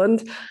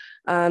Scotland,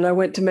 and I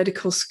went to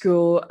medical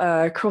school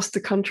across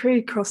the country,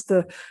 across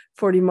the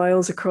 40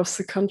 miles across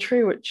the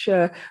country, which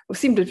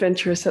seemed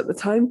adventurous at the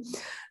time.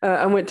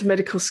 I went to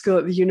medical school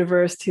at the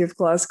University of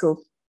Glasgow.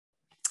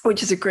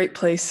 which is a great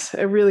place,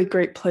 a really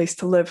great place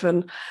to live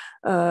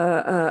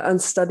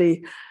and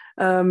study.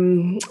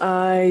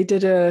 I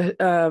did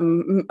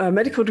a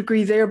medical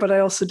degree there, but I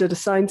also did a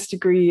science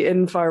degree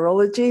in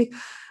virology.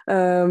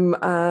 There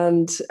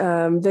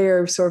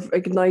sort of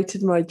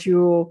ignited my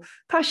dual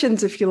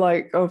passions, if you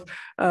like, of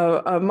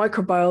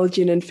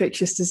microbiology and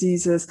infectious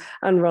diseases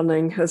and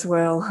running as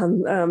well.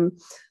 And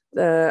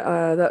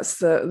that's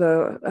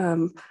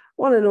the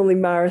one and only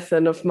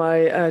marathon of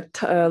my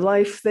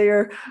life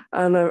there.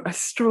 And I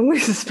strongly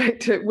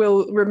suspect it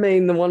will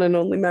remain the one and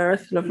only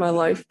marathon of my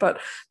life. But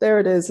there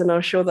it is. And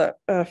I'll show that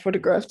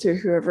photograph to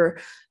whoever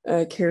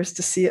cares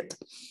to see it.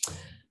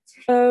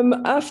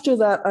 After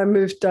that, I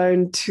moved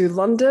down to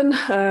London.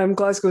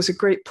 Glasgow is a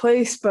great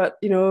place, but,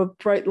 you know,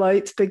 bright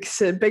lights,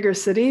 bigger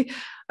city,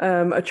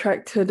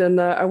 attracted. And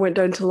I went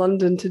down to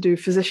London to do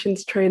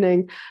physician's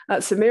training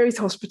at St Mary's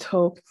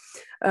Hospital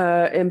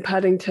in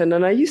Paddington.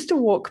 And I used to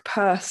walk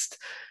past,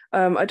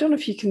 I don't know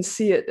if you can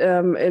see it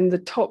in the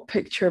top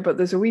picture, but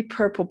there's a wee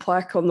purple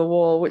plaque on the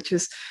wall, which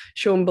is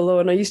shown below.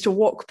 And I used to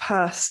walk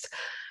past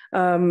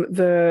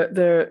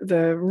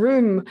the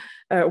room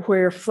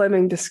where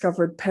Fleming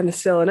discovered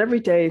penicillin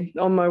every day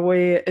on my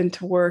way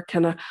into work.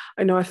 And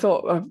I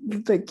thought a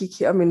bit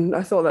geeky. I mean,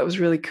 I thought that was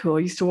really cool.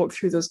 I used to walk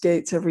through those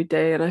gates every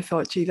day, and I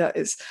thought, gee, that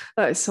is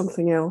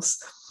something else.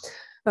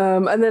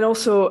 And then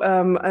also,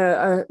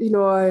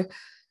 I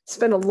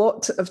spent a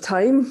lot of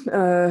time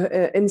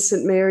in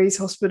St Mary's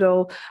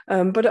Hospital,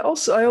 but I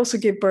also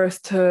gave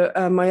birth to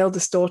my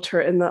eldest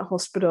daughter in that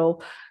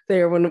hospital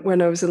there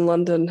when I was in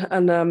London.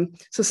 And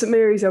so St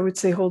Mary's, I would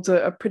say, holds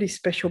a pretty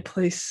special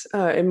place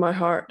in my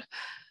heart.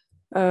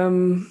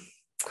 And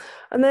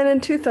then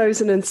in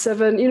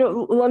 2007, you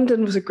know,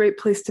 London was a great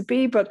place to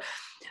be, but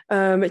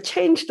it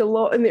changed a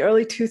lot in the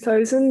early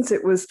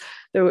 2000s.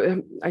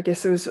 I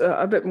guess there was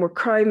a bit more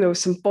crime. There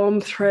was some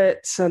bomb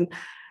threats and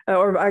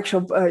there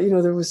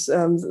was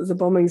the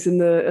bombings in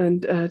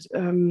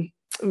the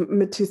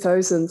mid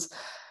 2000s.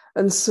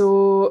 And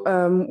so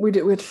we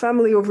had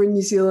family over in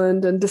New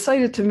Zealand and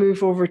decided to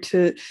move over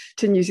to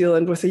New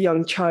Zealand with a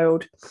young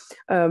child.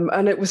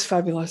 And it was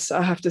fabulous.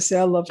 I have to say,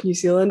 I love New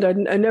Zealand. I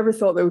never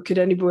thought that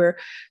anywhere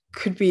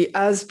could be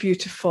as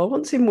beautiful. I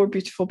won't say more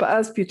beautiful, but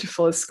as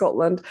beautiful as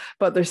Scotland.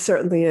 But there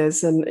certainly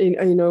is. And,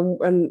 you know,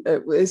 and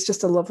it's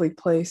just a lovely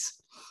place.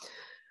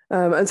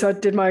 And so I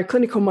did my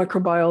clinical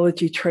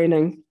microbiology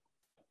training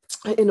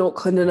in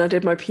Auckland, and I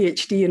did my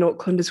PhD in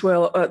Auckland as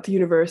well at the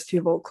University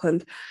of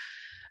Auckland.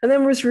 And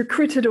then was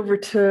recruited over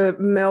to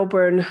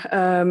Melbourne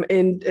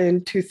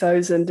in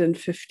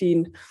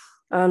 2015.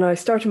 And I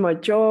started my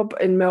job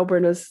in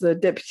Melbourne as the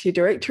Deputy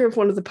Director of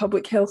one of the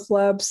public health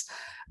labs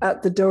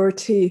at the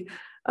Doherty.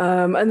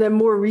 And then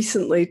more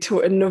recently,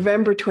 in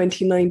November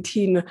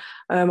 2019,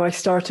 I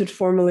started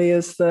formally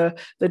as the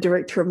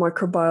Director of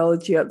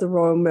Microbiology at the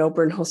Royal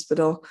Melbourne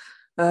Hospital.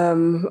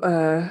 Looking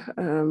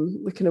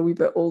a wee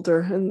bit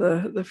older in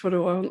the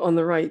photo on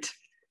the right.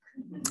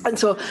 And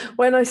so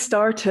when I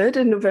started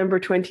in November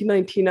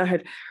 2019, I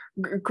had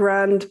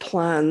grand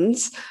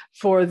plans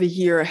for the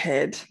year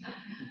ahead.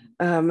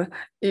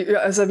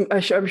 As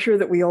I'm sure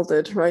that we all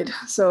did, right?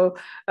 So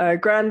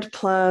grand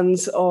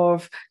plans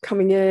of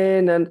coming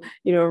in and,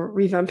 you know,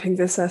 revamping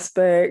this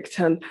aspect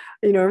and,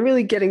 you know,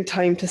 really getting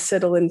time to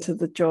settle into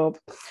the job.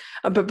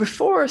 But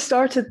before I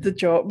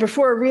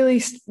really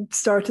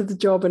started the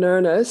job in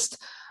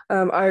earnest,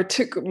 I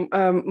took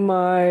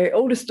my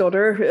oldest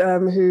daughter,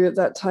 who at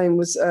that time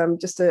was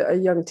just a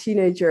young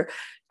teenager,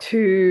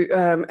 to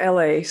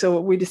LA. So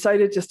we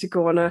decided just to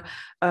go on a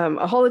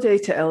holiday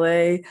to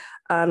LA.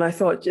 And I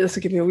thought, this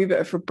will give me a wee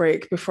bit of a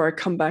break before I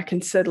come back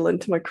and settle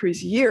into my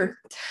crazy year.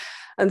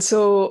 And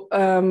so,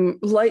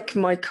 like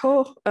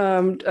Michael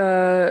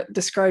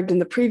described in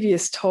the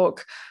previous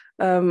talk,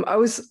 I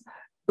was,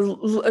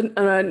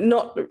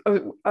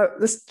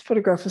 this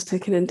photograph was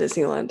taken in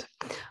Disneyland.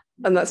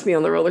 And that's me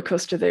on the roller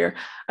coaster there.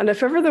 And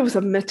if ever there was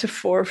a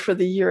metaphor for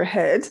the year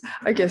ahead,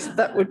 I guess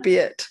that would be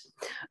it.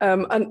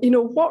 And, you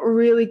know, what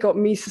really got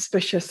me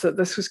suspicious that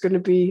this was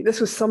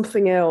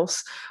something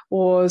else,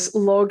 was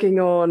logging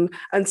on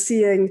and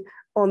seeing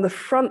on the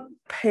front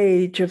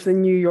page of the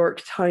New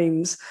York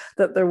Times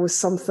that there was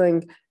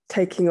something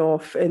taking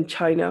off in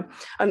China.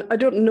 And I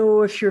don't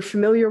know if you're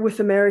familiar with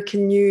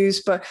American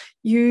news, but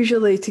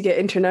usually to get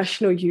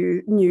international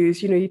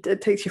news, you know, it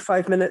takes you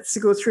 5 minutes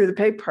to go through the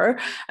paper,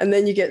 and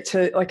then you get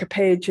to like a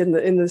page in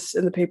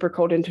the paper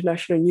called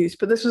international news.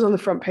 But this was on the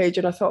front page,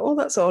 and I thought, oh,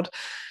 that's odd.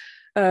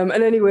 And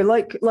anyway,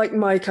 like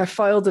Mike, I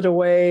filed it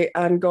away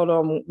and got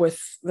on with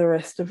the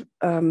rest of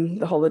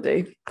the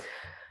holiday.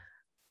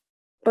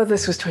 But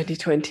this was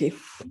 2020,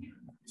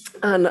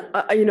 and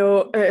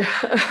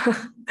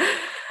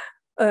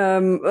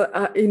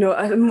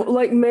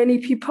like many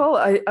people,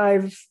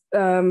 I've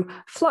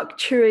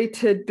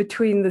fluctuated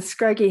between the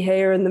scraggy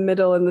hair in the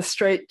middle and the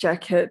straight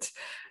jacket.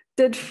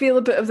 Did feel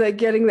a bit of that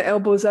getting the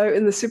elbows out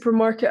in the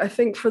supermarket, I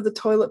think, for the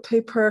toilet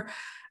paper,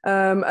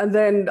 and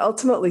then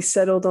ultimately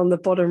settled on the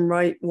bottom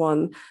right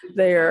one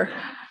there,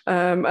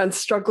 and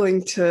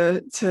struggling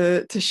to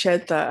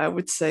shed that, I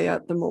would say,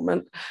 at the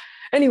moment.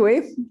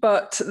 Anyway,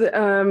 but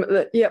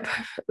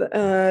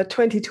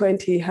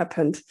 2020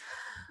 happened.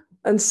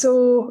 And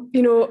so,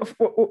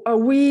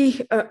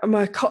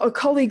 my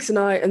colleagues and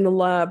I in the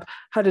lab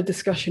had a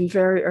discussion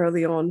very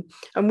early on,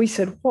 and we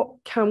said, what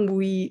can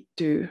we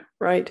do,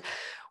 right?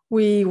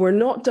 We were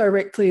not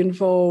directly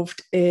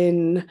involved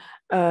in,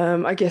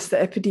 I guess, the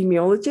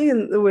epidemiology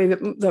and the way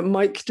that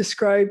Mike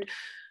described.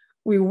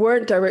 We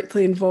weren't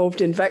directly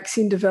involved in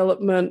vaccine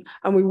development,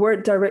 and we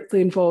weren't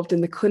directly involved in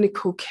the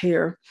clinical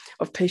care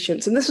of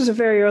patients. And this was a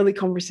very early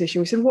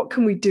conversation. We said, what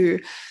can we do?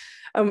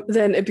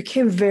 Then it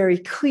became very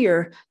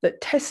clear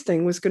that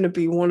testing was going to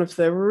be one of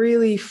the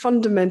really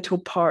fundamental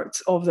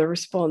parts of the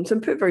response.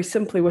 And put very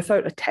simply,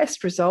 without a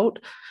test result,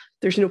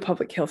 there's no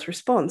public health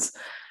response.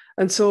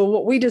 And so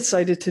what we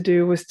decided to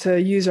do was to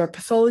use our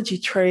pathology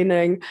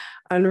training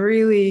and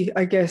really,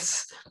 I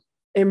guess,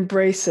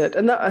 embrace it.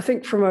 And that, I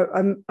think,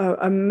 from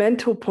a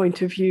mental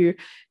point of view,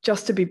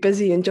 just to be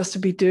busy and just to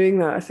be doing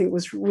that, I think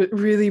was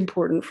really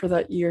important for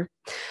that year.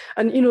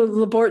 And,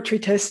 laboratory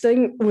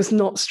testing was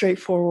not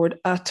straightforward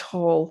at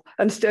all,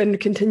 and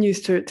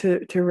continues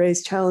to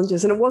raise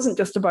challenges. And it wasn't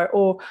just about,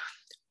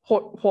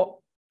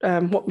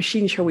 what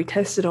machine shall we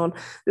test it on?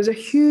 There's a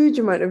huge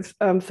amount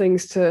of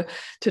things to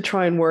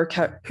try and work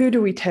out. Who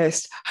do we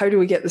test? How do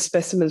we get the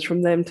specimens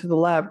from them to the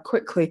lab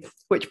quickly?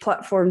 Which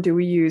platform do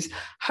we use?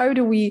 How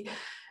do we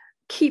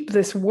keep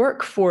this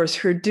workforce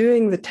who are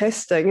doing the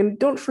testing? And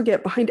don't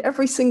forget, behind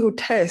every single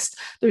test,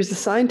 there's a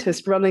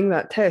scientist running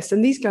that test.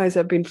 And these guys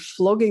have been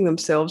flogging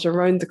themselves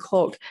around the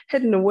clock,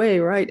 hidden away,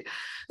 right?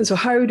 And so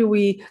how do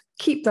we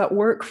keep that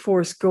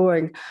workforce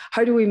going?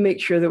 How do we make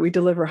sure that we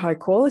deliver high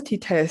quality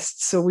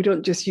tests so we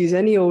don't just use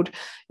any old,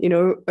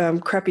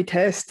 crappy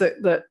test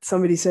that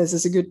somebody says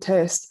is a good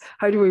test?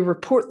 How do we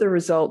report the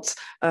results?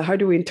 How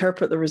do we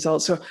interpret the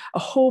results? So a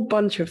whole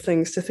bunch of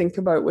things to think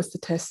about with the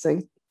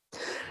testing.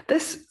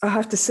 This, I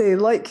have to say,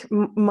 like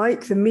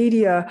Mike, the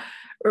media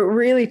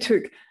really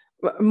took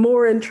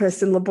more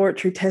interest in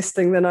laboratory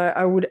testing than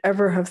I would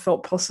ever have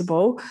thought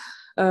possible.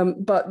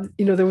 But,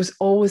 there was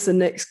always the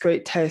next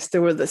great test.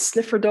 There were the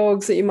sniffer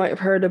dogs that you might have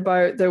heard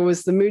about. There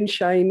was the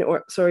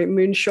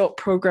moonshot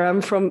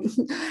program from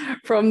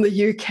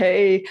the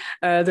UK.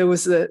 There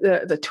was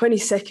the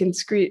 20-second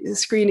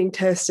screening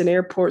test in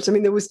airports. I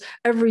mean, there was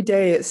every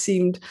day, it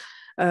seemed.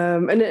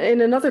 And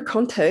in another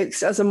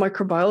context, as a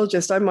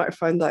microbiologist, I might have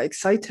found that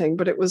exciting,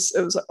 but it was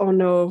oh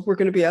no, we're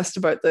going to be asked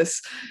about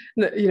this.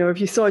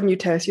 If you saw a new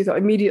test, you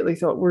immediately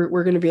thought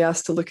we're going to be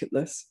asked to look at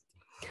this.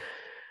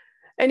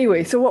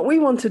 Anyway, so what we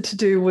wanted to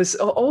do was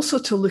also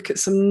to look at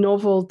some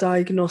novel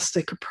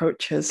diagnostic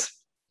approaches.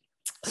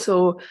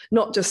 So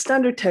not just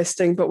standard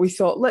testing, but we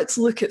thought, let's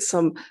look at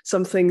some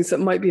things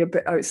that might be a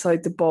bit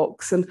outside the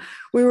box. And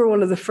we were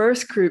one of the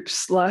first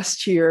groups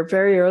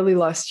very early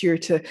last year,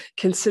 to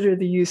consider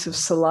the use of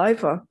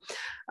saliva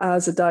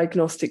as a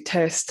diagnostic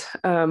test.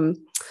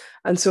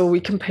 And so we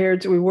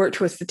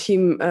worked with the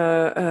team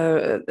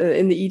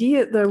in the ED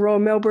at the Royal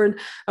Melbourne,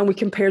 and we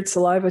compared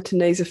saliva to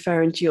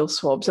nasopharyngeal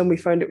swabs, and we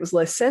found it was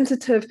less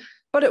sensitive,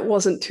 but it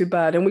wasn't too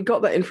bad. And we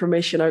got that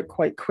information out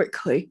quite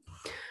quickly.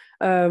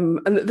 And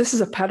this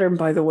is a pattern,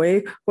 by the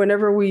way.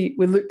 Whenever we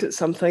looked at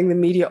something, the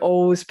media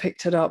always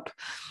picked it up.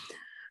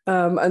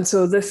 And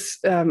so this,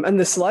 and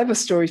the saliva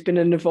story has been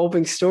an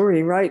evolving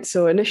story, right?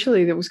 So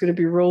initially it was going to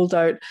be rolled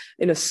out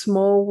in a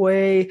small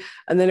way,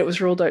 and then it was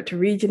rolled out to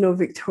regional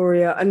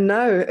Victoria. And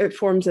now it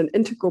forms an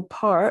integral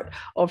part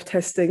of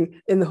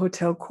testing in the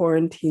hotel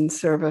quarantine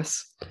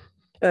service,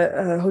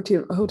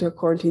 hotel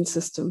quarantine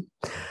system.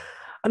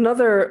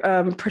 Another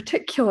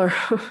particular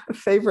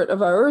favorite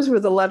of ours were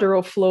the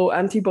lateral flow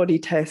antibody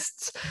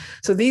tests.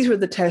 So these were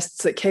the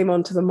tests that came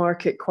onto the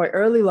market quite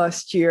early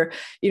last year,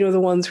 the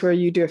ones where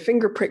you do a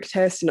finger prick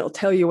test and it'll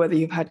tell you whether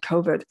you've had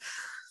COVID.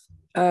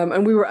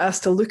 And we were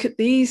asked to look at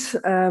these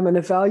and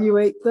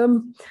evaluate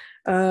them.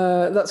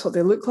 That's what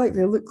they look like.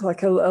 They look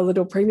like a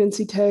little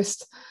pregnancy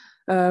test.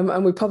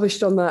 And we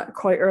published on that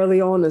quite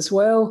early on as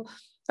well.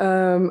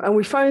 And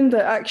we found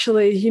that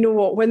actually,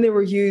 when they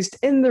were used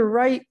in the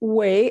right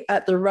way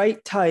at the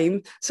right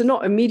time, so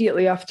not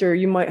immediately after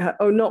you might have,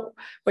 not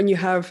when you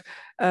have,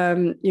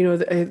 in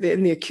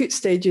the acute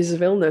stages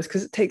of illness,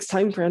 because it takes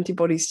time for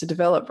antibodies to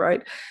develop,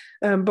 right?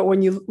 But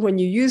when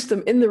you use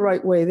them in the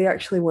right way, they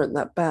actually weren't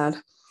that bad.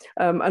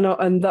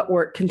 And that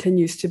work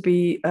continues to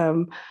be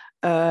put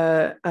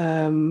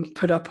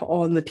up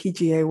on the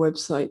TGA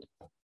website.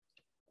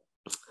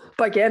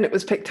 But again, it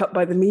was picked up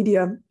by the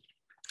media.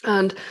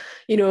 And,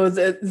 I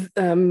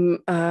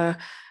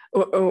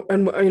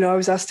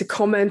was asked to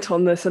comment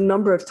on this a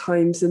number of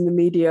times in the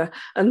media.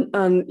 And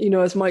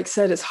as Mike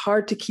said, it's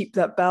hard to keep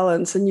that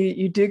balance, and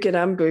you do get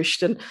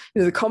ambushed. And,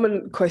 the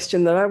common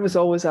question that I was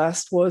always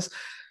asked was,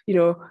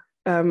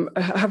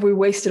 have we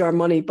wasted our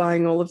money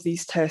buying all of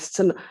these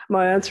tests? And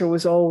my answer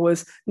was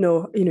always,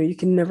 no, you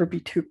can never be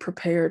too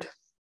prepared.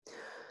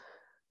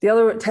 The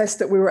other test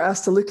that we were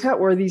asked to look at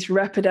were these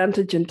rapid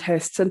antigen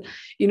tests. And,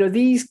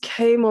 these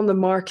came on the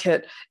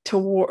market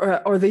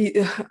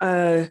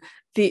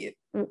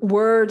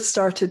word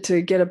started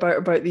to get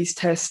about these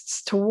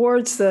tests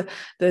towards the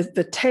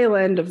tail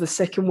end of the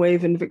second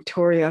wave in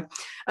Victoria.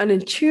 And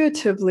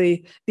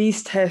intuitively,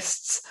 these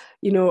tests,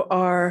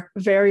 are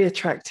very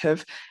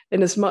attractive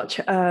in as much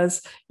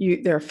as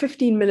there are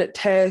 15-minute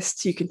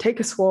tests, you can take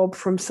a swab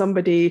from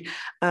somebody,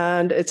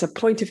 and it's a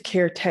point of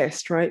care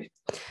test, right?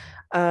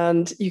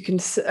 And you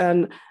can,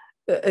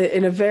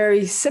 in a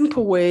very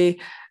simple way,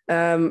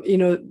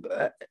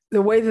 the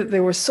way that they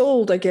were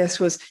sold, I guess,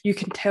 was you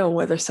can tell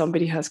whether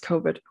somebody has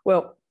COVID.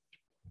 Well,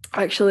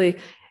 actually,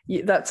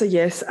 that's a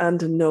yes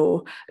and a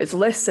no. It's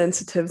less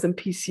sensitive than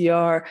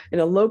PCR in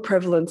a low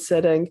prevalence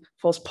setting.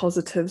 False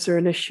positives are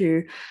an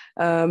issue.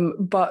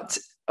 But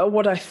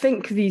what I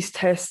think these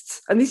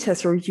tests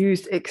are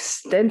used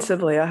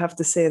extensively, I have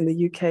to say, in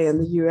the UK and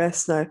the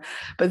US now,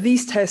 but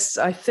these tests,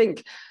 I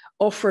think,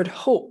 offered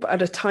hope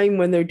at a time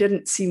when there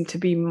didn't seem to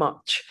be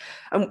much.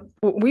 And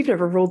we've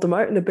never rolled them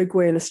out in a big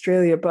way in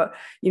Australia, but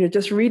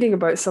just reading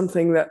about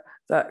something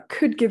that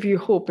could give you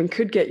hope and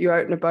could get you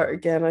out and about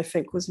again, I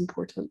think was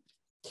important.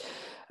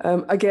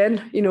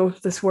 Again,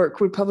 this work,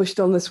 we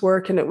published on this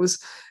work, and it was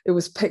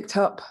picked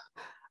up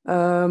we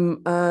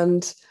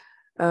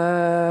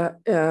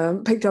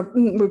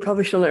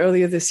published on it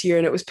earlier this year,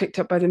 and it was picked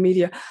up by the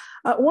media.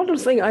 One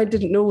thing I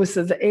didn't know was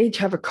that the Age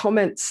have a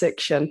comment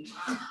section.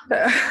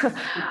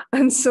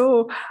 And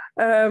so,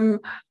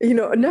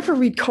 never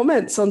read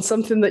comments on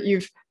something that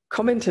you've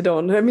commented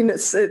on. I mean,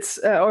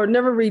 or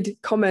never read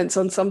comments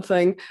on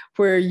something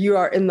where you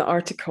are in the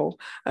article,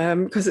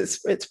 because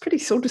it's pretty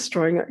soul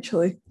destroying,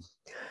 actually.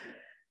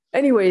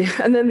 Anyway,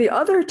 and then the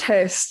other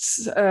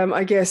tests,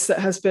 I guess, that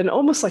has been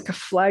almost like a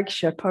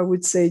flagship, I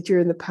would say,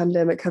 during the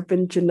pandemic has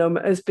been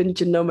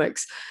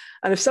genomics.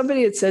 And if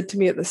somebody had said to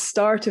me at the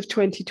start of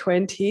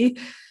 2020,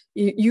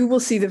 you will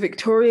see the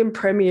Victorian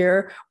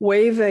Premier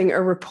waving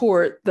a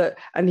report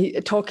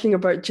talking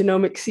about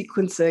genomic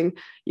sequencing,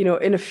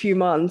 in a few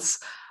months,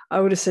 I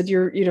would have said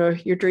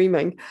you're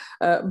dreaming,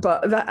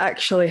 but that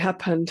actually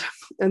happened.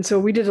 And so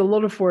we did a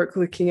lot of work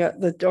looking at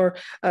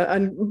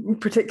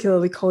and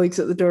particularly colleagues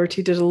at the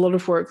Doherty did a lot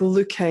of work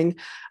looking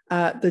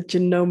at the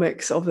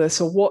genomics of this.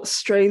 So what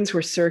strains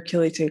were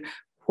circulating?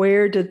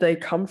 Where did they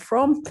come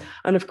from?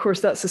 And of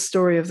course, that's the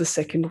story of the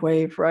second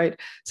wave, right?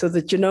 So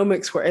the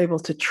genomics were able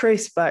to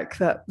trace back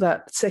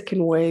that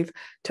second wave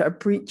to a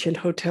breach in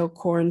hotel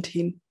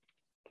quarantine.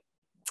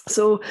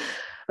 So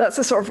that's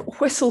a sort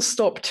of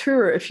whistle-stop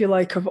tour, if you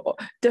like, of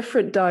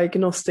different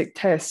diagnostic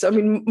tests. I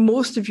mean,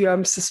 most of you,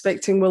 I'm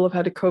suspecting, will have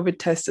had a COVID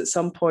test at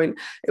some point.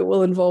 It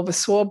will involve a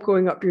swab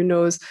going up your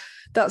nose,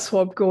 that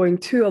swab going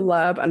to a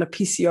lab, and a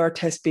PCR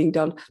test being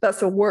done.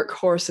 That's the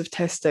workhorse of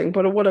testing.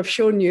 But what I've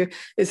shown you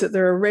is that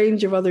there are a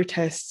range of other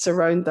tests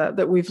around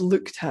that we've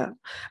looked at.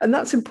 And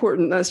that's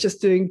important. That's just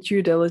doing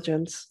due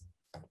diligence.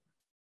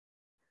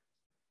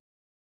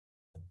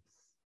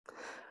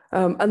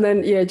 And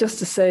then, just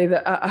to say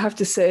that I have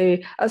to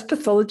say, as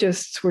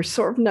pathologists, we're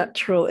sort of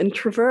natural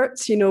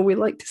introverts. We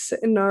like to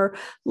sit in our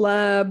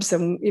labs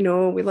and,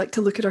 we like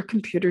to look at our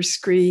computer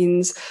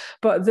screens.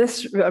 But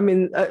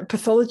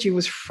pathology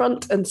was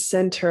front and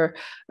center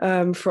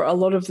for a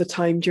lot of the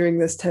time during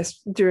this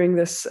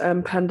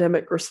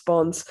pandemic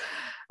response.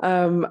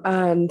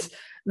 And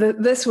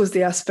this was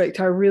the aspect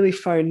I really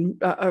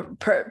found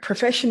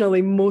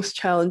professionally most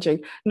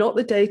challenging. Not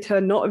the data,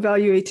 not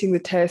evaluating the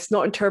test,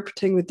 not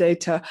interpreting the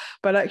data,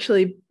 but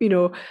actually,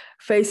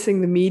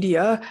 facing the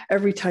media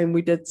every time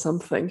we did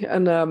something.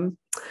 And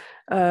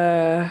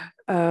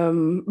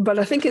but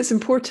I think it's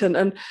important.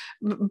 And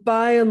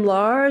by and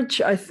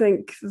large, I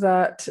think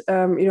that,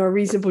 a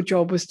reasonable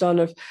job was done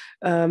of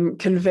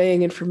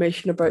conveying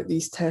information about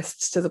these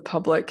tests to the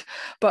public.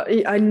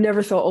 But I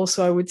never thought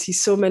also I would see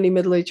so many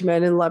middle-aged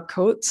men in lab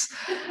coats,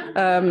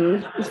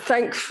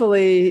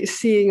 thankfully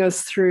seeing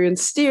us through and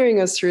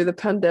steering us through the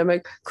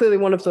pandemic. Clearly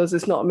one of those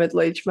is not a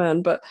middle-aged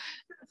man, but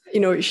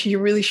she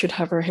really should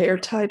have her hair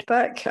tied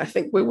back. I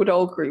think we would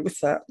all agree with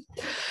that.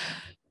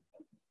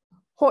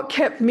 What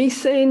kept me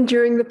sane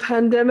during the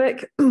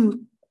pandemic?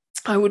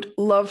 I would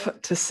love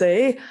to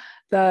say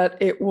that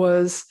it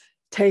was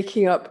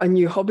taking up a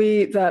new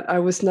hobby, that I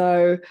was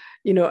now,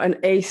 an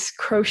ace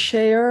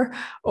crocheter,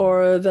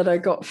 or that I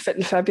got fit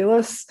and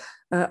fabulous.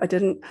 I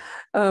didn't.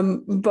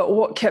 But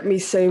what kept me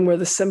sane were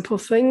the simple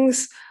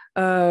things.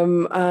 It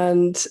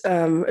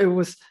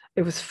was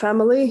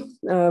family.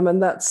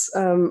 And that's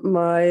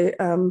my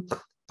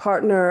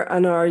partner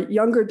and our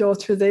younger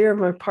daughter there.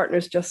 My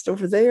partner's just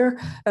over there,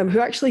 who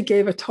actually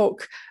gave a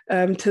talk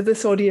to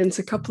this audience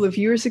a couple of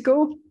years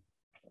ago.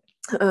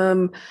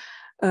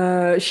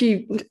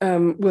 She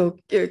will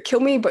kill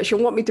me, but she'll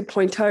want me to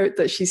point out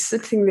that she's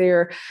sitting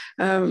there,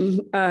 and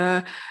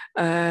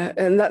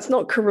that's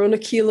not corona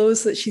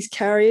kilos that she's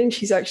carrying.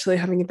 She's actually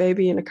having a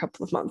baby in a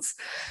couple of months.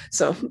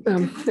 So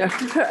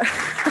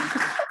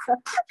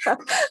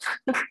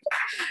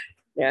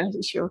yeah,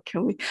 she'll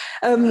kill me.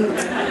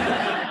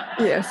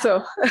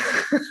 So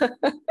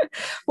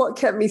what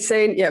kept me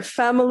sane? Yeah,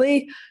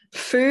 family,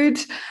 food.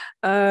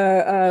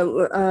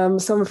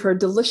 Some of her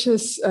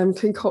delicious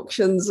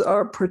concoctions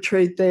are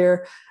portrayed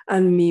there,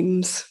 and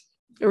memes,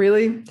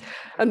 really,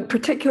 and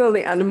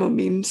particularly animal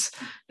memes.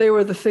 They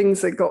were the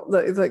things that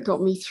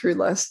got me through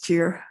last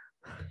year.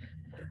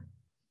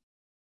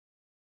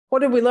 What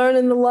did we learn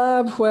in the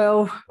lab?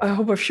 Well, I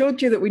hope I've showed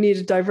you that we need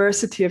a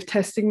diversity of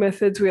testing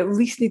methods. We at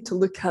least need to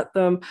look at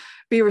them,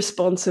 be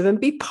responsive, and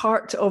be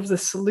part of the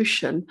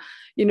solution.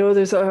 You know,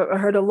 I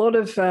heard a lot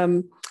of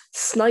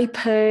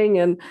sniping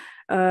and,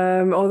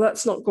 oh,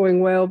 that's not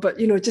going well, but,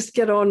 you know, just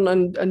get on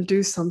and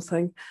do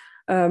something.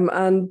 I'm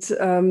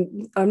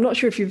not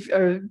sure if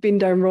you've been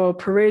down Royal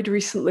Parade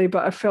recently,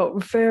 but I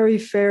felt very,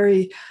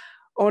 very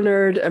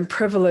honoured and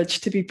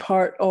privileged to be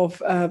part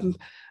of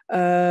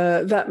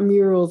that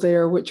mural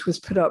there, which was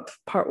put up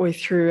partway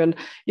through. And,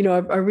 you know,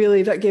 I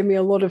really, that gave me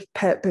a lot of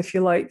pep, if you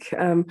like,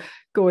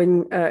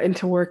 going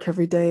into work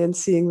every day and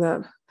seeing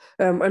that.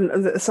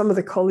 And some of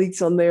the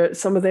colleagues on there,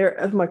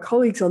 my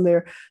colleagues on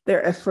there,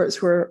 their efforts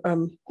were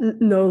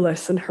no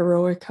less than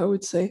heroic, I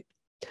would say.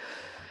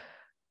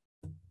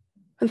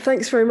 And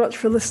thanks very much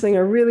for listening. I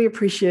really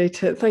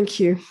appreciate it. Thank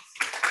you.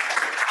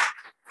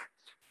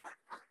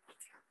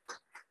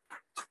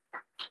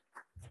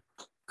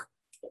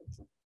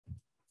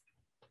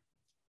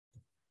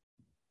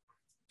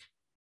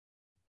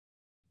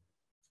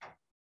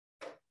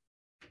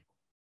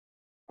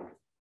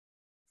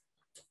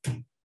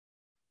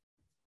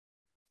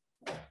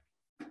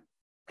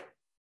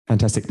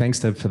 Fantastic. Thanks,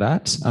 Deb, for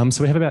that. So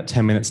we have about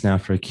 10 minutes now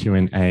for a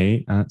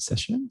Q&A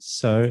session.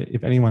 So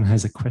if anyone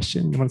has a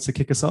question, wants to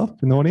kick us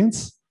off in the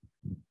audience?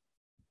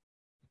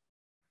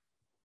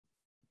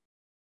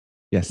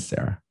 Yes,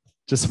 Sarah.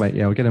 Just wait.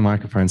 Yeah, we'll get a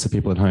microphone so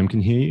people at home can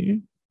hear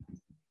you.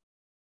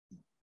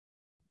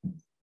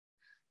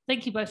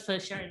 Thank you both for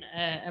sharing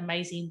an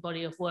amazing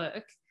body of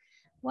work.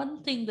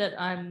 One thing that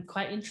I'm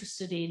quite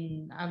interested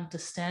in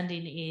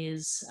understanding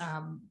is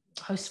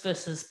host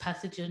versus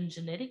pathogen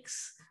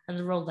genetics and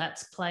the role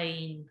that's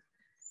playing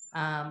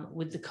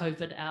with the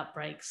COVID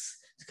outbreaks,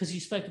 because you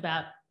spoke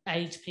about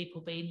aged people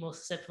being more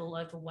susceptible,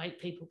 overweight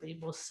people being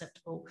more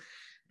susceptible,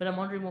 but I'm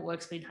wondering what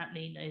work's been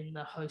happening in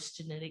the host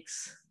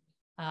genetics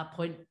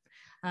point,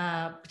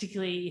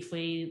 particularly if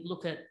we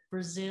look at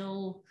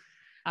Brazil.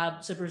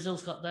 So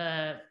Brazil's got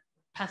the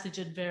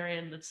pathogen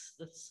variant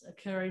that's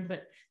occurring,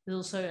 but there's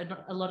also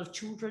a lot of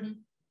children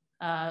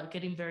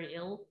getting very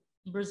ill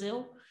in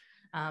Brazil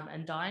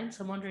and dying.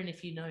 So I'm wondering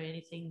if you know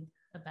anything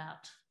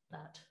about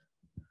that.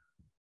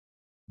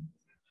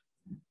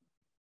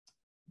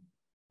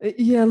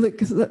 Yeah, look,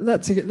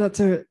 that's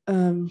a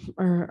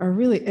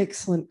really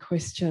excellent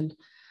question,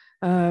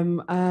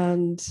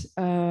 and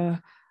I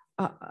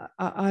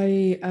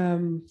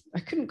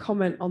couldn't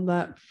comment on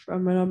that. I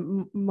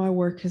mean, my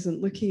work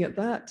isn't looking at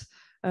that.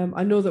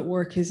 I know that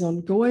work is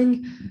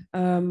ongoing.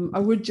 I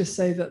would just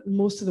say that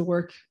most of the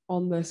work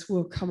on this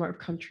will come out of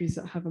countries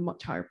that have a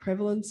much higher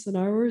prevalence than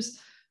ours.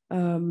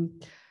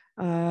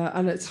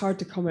 And it's hard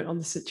to comment on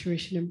the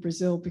situation in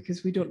Brazil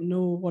because we don't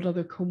know what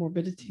other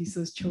comorbidities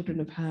those children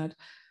have had.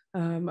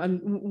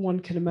 And one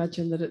can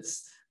imagine that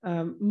it's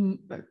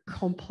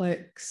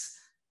complex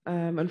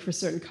and for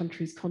certain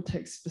countries,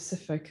 context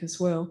specific as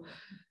well.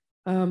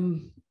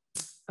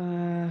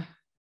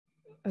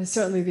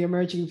 Certainly the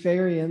emerging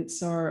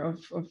variants are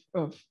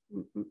of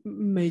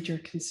major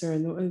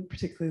concern,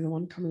 particularly the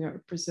one coming out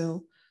of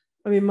Brazil.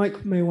 I mean,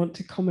 Mike may want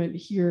to comment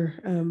here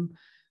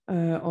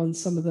on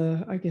some of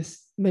the, I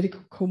guess,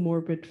 medical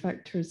comorbid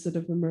factors that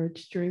have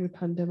emerged during the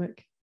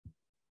pandemic.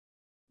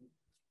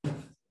 I've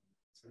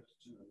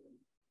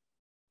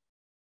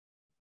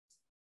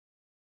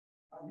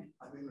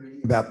been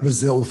reading about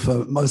Brazil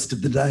for most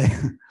of the day.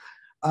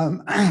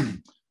 I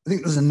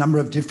think there's a number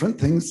of different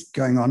things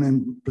going on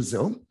in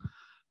Brazil.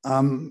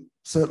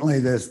 Certainly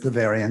there's the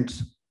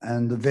variant,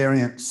 and the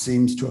variant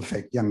seems to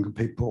affect younger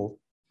people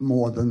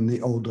more than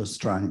the older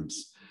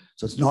strains.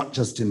 So it's not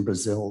just in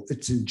Brazil,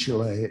 it's in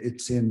Chile,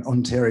 it's in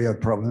Ontario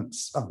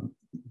province,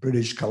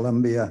 British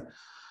Columbia,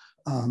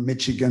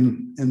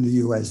 Michigan in the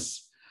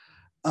US.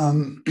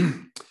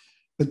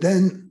 But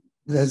then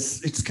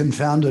it's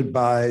confounded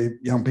by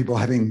young people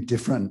having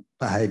different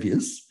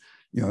behaviors,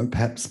 you know,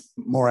 perhaps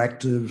more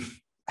active,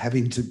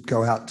 having to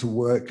go out to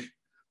work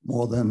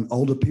more than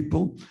older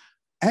people.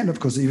 And of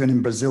course, even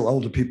in Brazil,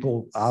 older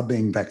people are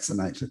being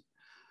vaccinated.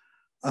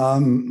 I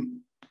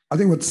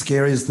think what's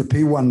scary is the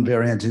P1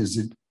 variant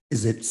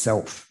is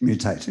itself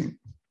mutating.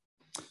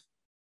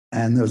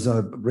 And there's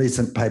a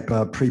recent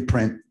paper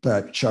preprint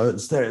that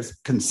shows there's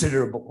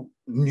considerable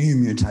new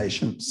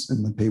mutations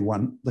in the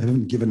P1. They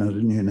haven't given it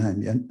a new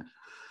name yet.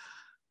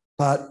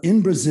 But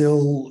in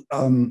Brazil,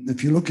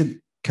 if you look at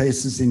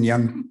cases in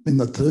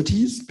the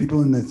 30s,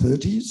 people in their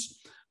 30s,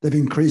 they've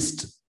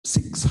increased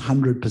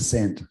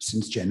 600%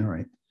 since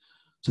January.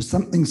 So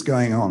something's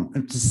going on.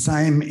 It's the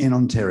same in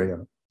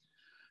Ontario.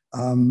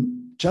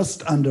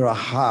 Just under a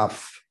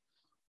half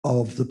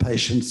of the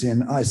patients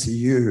in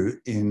ICU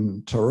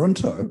in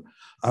Toronto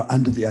are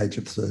under the age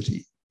of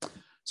 30.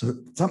 So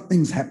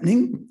something's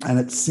happening, and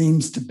it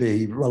seems to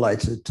be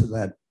related to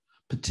that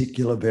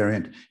particular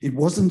variant. It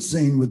wasn't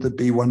seen with the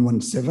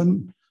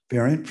B117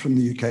 variant from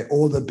the UK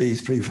or the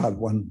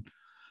B351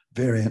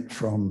 variant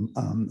from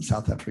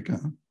South Africa.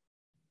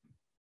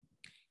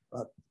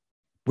 But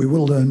we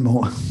will learn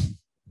more.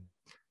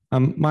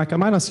 Mike, I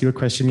might ask you a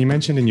question. You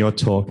mentioned in your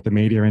talk the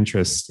media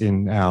interest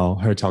in our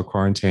hotel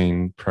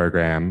quarantine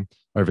program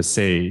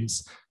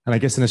overseas. And I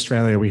guess in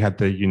Australia, we had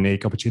the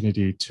unique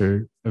opportunity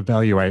to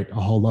evaluate a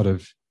whole lot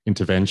of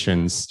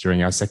interventions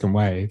during our second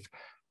wave.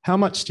 How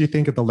much do you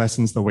think of the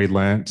lessons that we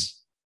learnt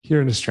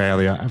here in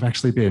Australia have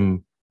actually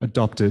been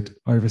adopted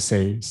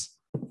overseas?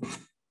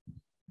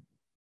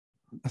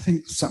 I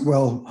think,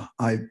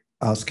 I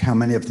ask how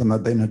many of them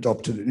have been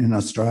adopted in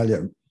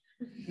Australia.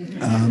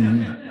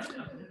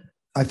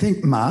 I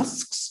think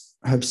masks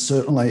have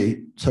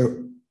certainly,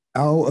 so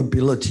our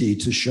ability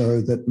to show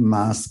that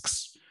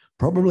masks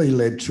probably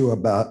led to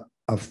about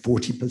a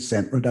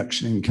 40%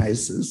 reduction in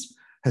cases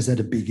has had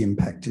a big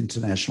impact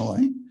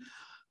internationally.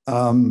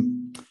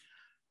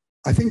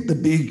 I think the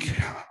big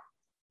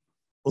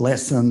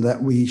lesson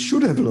that we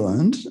should have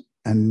learned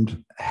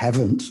and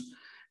haven't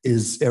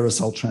is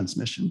aerosol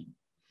transmission.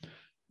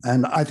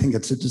 And I think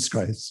it's a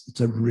disgrace. It's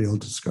a real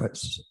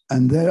disgrace.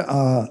 And there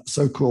are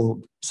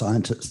so-called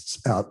scientists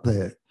out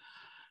there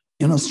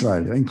in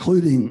Australia,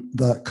 including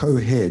the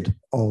co-head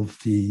of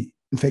the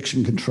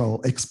infection control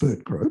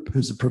expert group,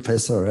 who's a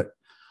professor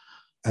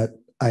at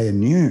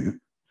ANU,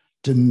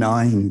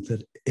 denying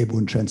that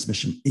airborne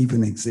transmission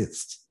even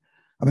exists.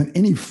 I mean,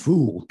 any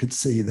fool could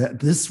see that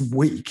this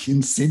week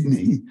in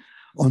Sydney,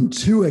 on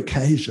 2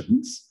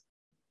 occasions,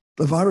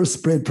 the virus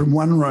spread from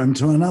one room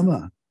to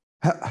another.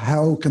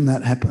 How can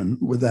that happen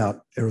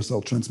without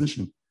aerosol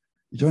transmission?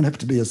 You don't have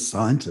to be a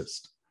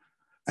scientist.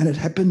 And it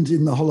happened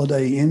in the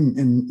Holiday Inn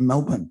in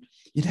Melbourne.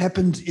 It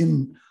happened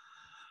in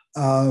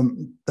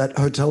that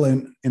hotel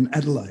in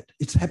Adelaide.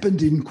 It's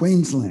happened in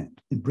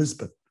Queensland, in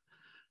Brisbane.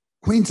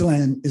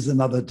 Queensland is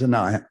another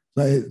denier.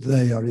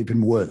 They are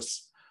even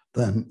worse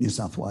than New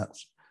South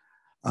Wales.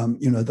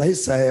 They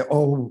say,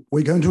 oh,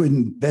 we're going to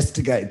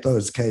investigate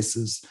those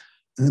cases,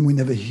 and then we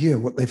never hear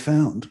what they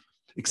found,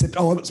 except,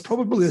 oh, it's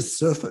probably a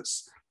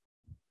surface.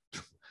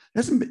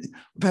 We've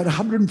had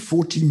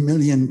 140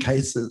 million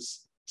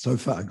cases so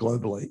far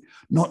globally.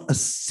 Not a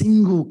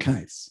single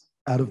case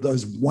out of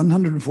those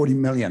 140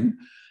 million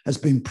has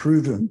been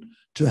proven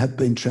to have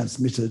been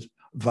transmitted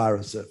via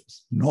a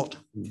surface. Not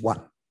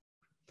one.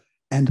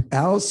 And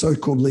our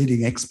so-called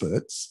leading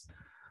experts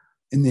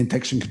in the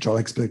infection control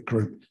expert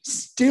group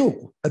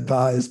still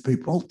advise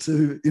people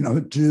to,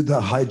 do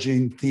the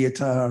hygiene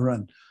theatre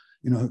and,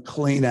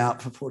 clean out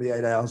for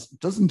 48 hours. It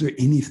doesn't do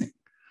anything.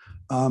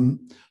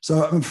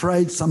 So I'm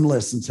afraid some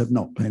lessons have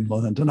not been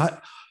learned. And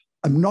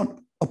I'm not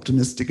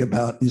optimistic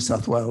about New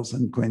South Wales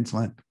and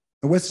Queensland.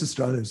 And West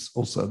Australia is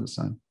also the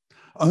same.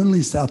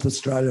 Only South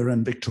Australia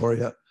and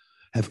Victoria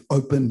have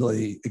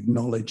openly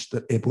acknowledged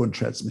that airborne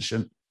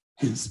transmission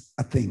is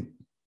a thing.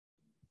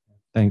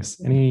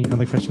 Thanks. Any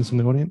other questions from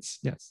the audience?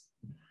 Yes.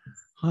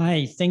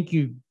 Hi, thank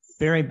you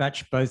very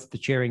much both for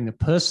sharing the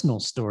personal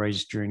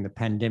stories during the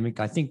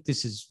pandemic. I think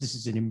this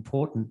is an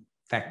important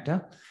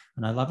factor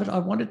and I love it. I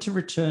wanted to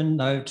return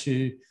though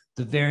to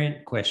the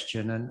variant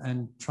question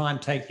and try and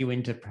take you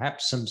into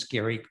perhaps some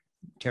scary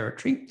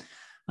territory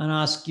and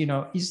ask,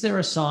 is there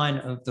a sign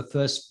of the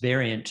first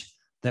variant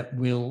that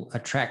will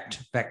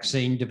attract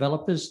vaccine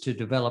developers to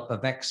develop a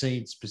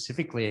vaccine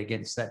specifically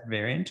against that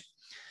variant?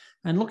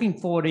 And looking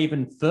forward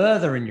even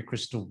further in your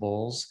crystal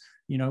balls,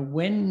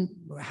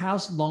 how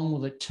long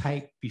will it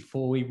take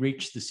before we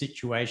reach the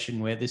situation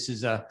where this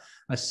is a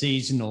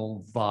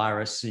seasonal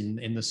virus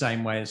in the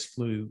same way as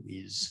flu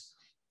is?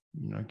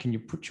 Can you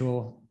put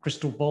your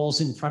crystal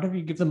balls in front of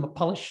you, give them a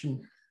polish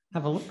and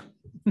have a look?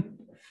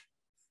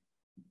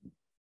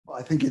 Well,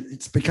 I think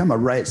it's become a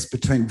race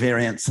between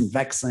variants and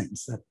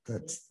vaccines.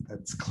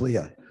 That's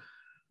clear.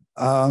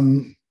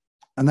 And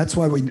that's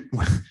why we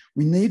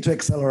need to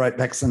accelerate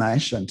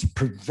vaccination to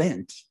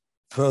prevent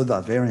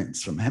further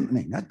variants from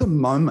happening. At the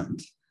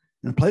moment,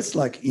 in a place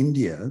like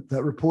India,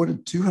 that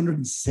reported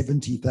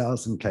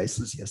 270,000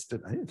 cases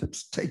yesterday.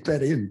 Let's take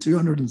that in,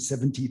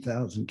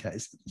 270,000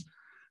 cases.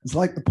 It's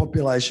like the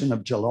population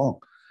of Geelong.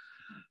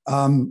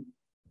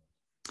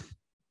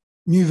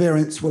 New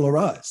variants will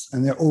arise,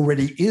 and there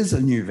already is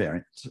a new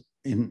variant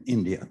in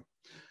India.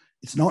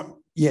 It's not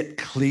yet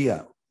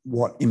clear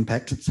what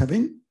impact it's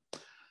having,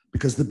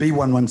 because the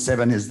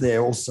B117 is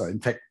there also. In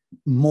fact,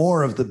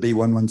 more of the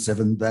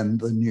B117 than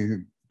the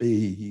new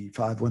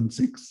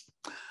B516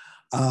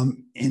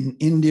 in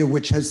India,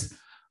 which has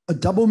a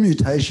double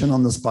mutation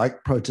on the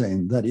spike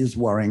protein that is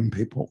worrying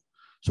people.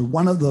 So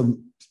one of the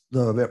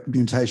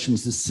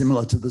mutations is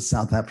similar to the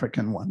South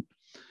African one,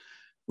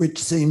 which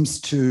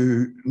seems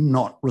to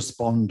not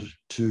respond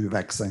to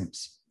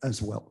vaccines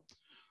as well.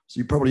 So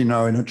you probably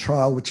know in a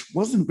trial, which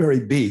wasn't very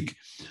big,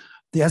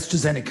 the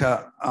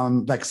AstraZeneca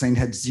vaccine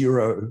had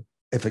 0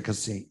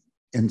 efficacy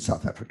in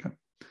South Africa.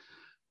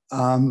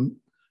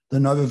 The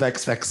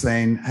Novavax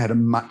vaccine had a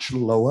much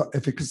lower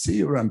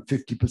efficacy, around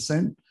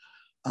 50%.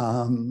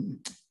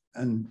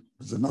 And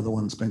There's another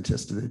one that's been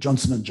tested there,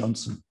 Johnson &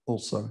 Johnson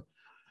also.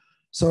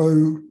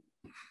 So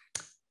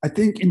I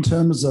think in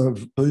terms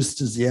of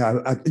boosters,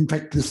 yeah, in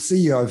fact, the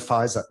CEO of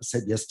Pfizer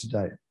said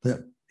yesterday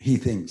that he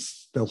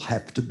thinks there'll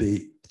have to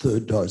be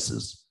third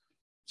doses,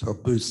 so a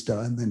booster,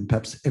 and then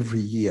perhaps every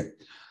year.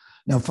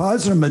 Now,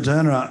 Pfizer and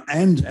Moderna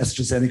and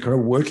AstraZeneca are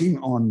working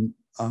on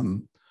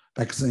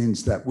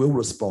vaccines that will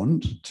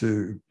respond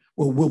to,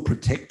 well, will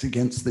protect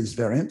against these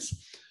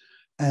variants.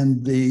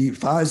 And the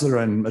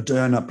Pfizer and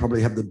Moderna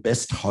probably have the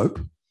best hope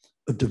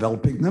of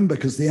developing them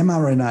because the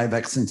mRNA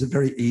vaccines are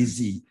very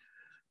easy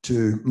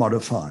to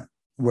modify,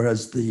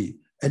 whereas the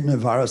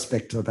adenovirus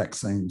vector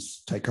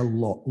vaccines take a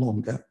lot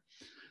longer.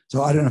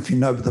 So I don't know if you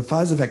know, but the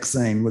Pfizer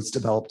vaccine was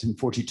developed in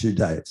 42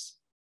 days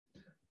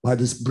by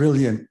this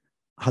brilliant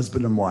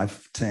husband and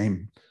wife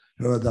team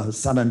who are the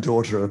son and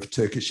daughter of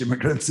Turkish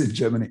immigrants in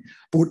Germany,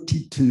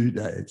 42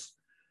 days.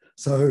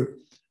 So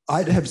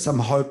I'd have some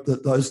hope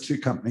that those two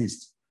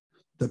companies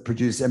that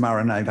produce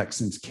mRNA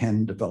vaccines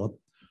can develop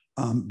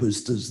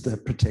boosters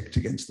that protect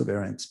against the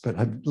variants, but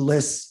have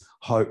less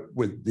hope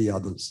with the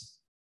others.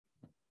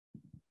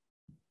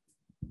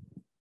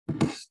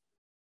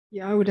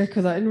 Yeah, I would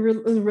echo that. In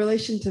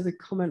relation to the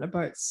comment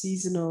about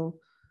seasonal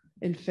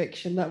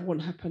infection, that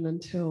won't happen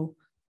until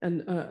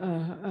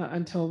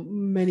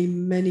many,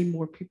 many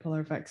more people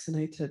are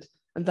vaccinated.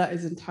 And that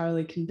is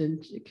entirely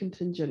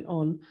contingent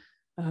on,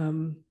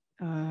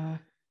 I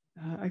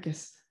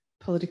guess,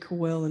 political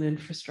will and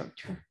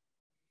infrastructure.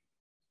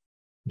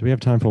 Do we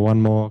have time for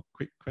one more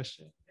quick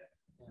question?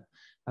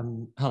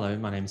 Hello,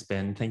 my name's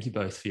Ben. Thank you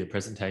both for your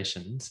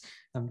presentations.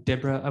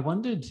 Deborah, I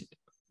wondered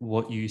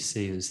what you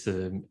see as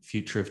the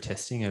future of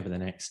testing over the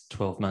next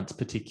 12 months,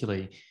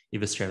 particularly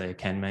if Australia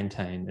can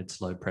maintain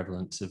its low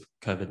prevalence of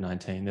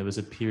COVID-19. There was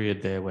a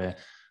period there where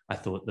I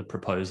thought the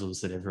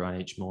proposals that everyone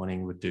each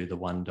morning would do the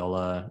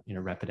 $1,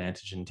 rapid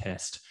antigen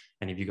test.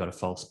 And if you got a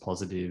false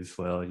positive,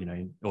 well,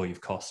 all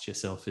you've cost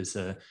yourself is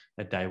a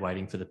day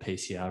waiting for the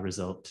PCR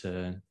result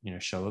to,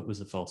 show it was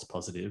a false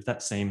positive.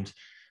 That seemed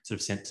sort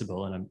of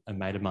sensible. And a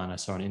mate of mine I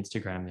saw on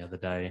Instagram the other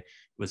day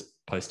was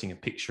posting a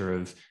picture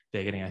of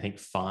they're getting, I think,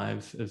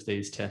 5 of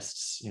these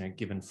tests,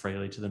 given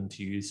freely to them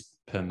to use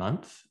per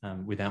month,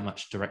 without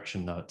much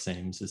direction, though, it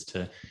seems, as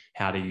to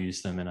how to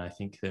use them. And I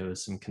think there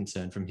was some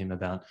concern from him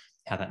about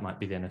how that might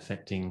be then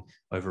affecting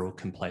overall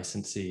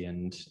complacency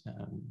and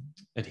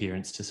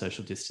adherence to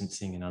social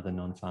distancing and other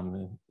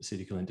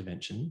non-pharmaceutical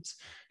interventions.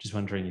 Just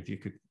wondering if you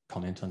could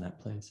comment on that,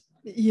 please.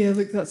 Yeah,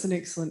 look, that's an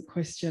excellent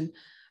question.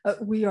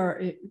 We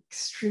are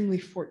extremely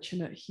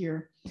fortunate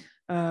here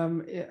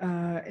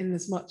in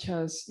as much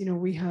as,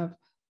 we have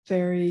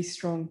very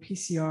strong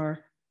PCR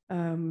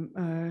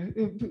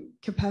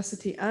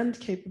capacity and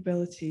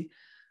capability.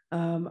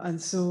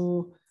 And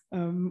so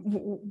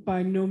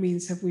by no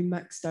means have we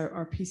maxed out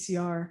our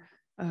PCR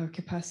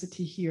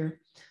capacity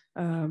here,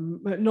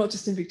 but not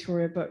just in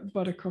Victoria,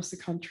 but across the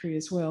country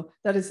as well.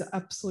 That is the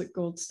absolute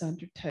gold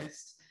standard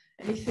test.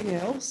 Anything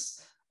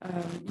else,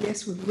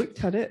 yes, we've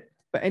looked at it,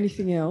 but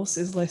anything else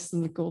is less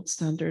than the gold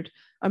standard.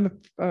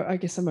 I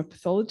guess I'm a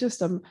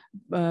pathologist. I'm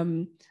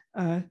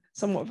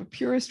somewhat of a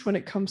purist when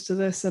it comes to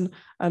this, and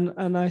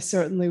I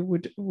certainly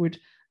would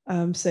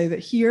say that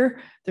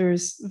here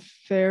there's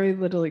very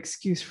little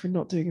excuse for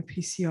not doing a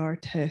PCR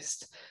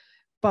test.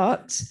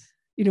 But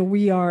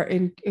we are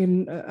in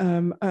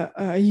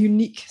a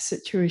unique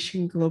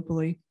situation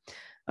globally,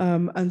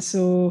 and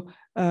so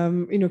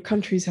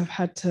countries have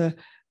had to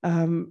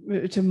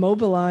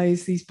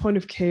mobilize these point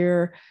of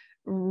care,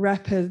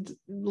 rapid,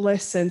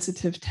 less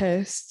sensitive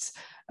tests,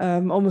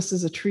 almost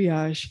as a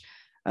triage.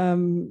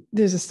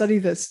 There's a study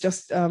that's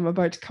just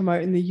about to come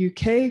out in the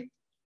UK,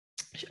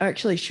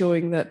 actually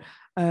showing that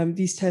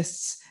these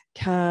tests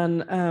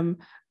can,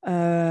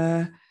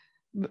 in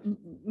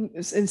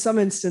some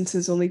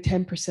instances, only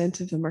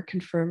 10% of them are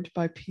confirmed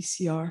by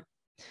PCR.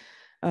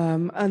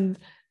 And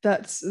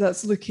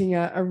that's looking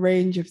at a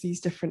range of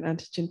these different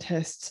antigen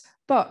tests,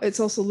 but it's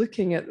also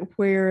looking at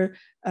where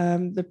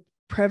the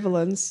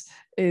prevalence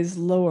is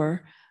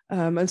lower.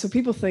 And so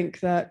people think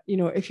that,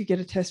 if you get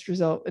a test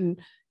result and,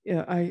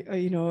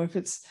 if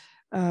it's,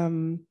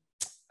 and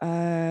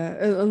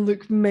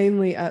look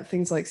mainly at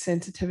things like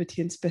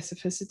sensitivity and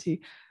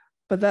specificity,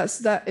 but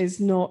that is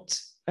not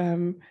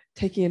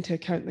taking into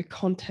account the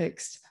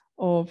context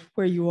of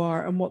where you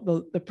are and what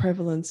the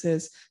prevalence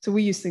is. So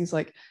we use things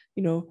like,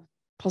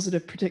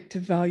 positive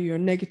predictive value or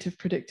negative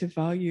predictive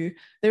value.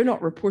 They're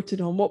not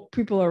reported on. What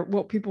people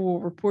will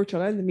report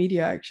on, and the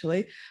media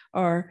actually,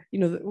 are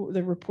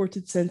the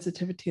reported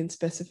sensitivity and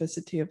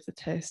specificity of the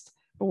test.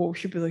 But what we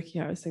should be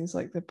looking at is things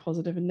like the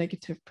positive and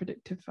negative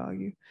predictive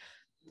value.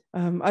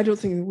 I don't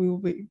think that we will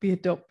be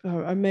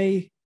I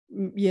may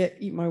yet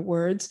eat my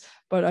words,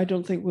 but I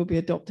don't think we'll be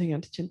adopting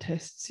antigen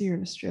tests here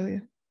in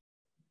Australia.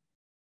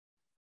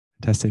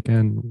 Fantastic.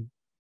 And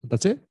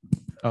that's it.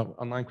 Oh,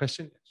 online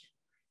question.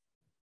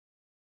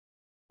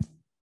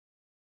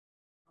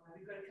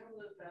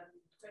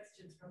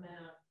 From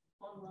our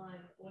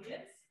online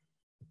audience.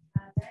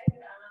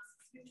 David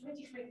asks, with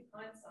 2020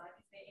 hindsight,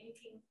 is there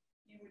anything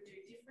you would do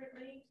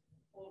differently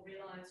or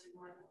realise you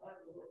might have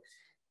overlooked?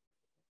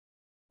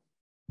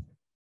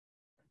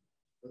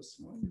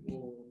 Personally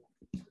or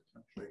the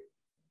country?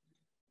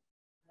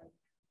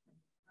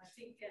 I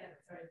think,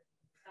 sorry,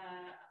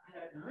 I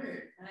don't know.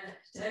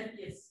 Dave,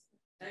 yes,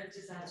 Dave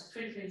just asked,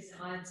 2020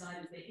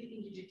 hindsight, is there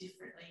anything you did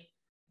differently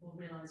or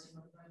realise you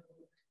might have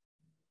overlooked?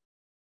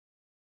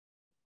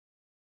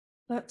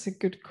 That's a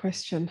good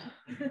question.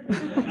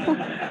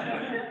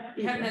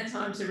 You haven't had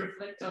time to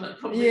reflect on it.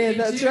 Probably. Yeah,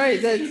 that's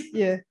right. That's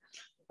yeah.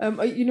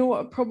 You know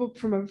what? Probably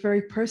from a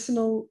very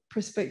personal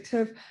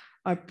perspective,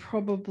 I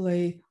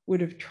probably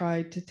would have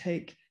tried to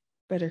take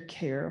better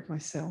care of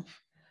myself,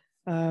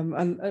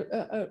 and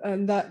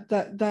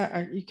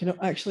that you can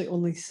actually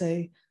only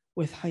say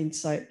with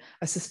hindsight.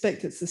 I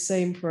suspect it's the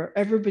same for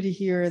everybody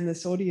here in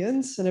this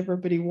audience and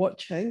everybody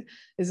watching.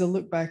 Is a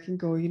look back and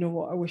go, you know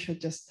what? I wish I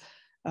just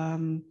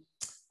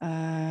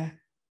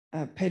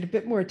paid a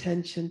bit more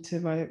attention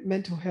to my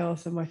mental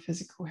health and my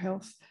physical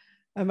health.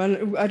 And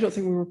I don't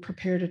think we were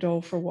prepared at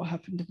all for what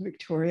happened in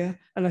Victoria.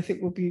 And I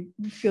think we'll be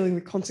feeling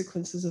the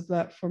consequences of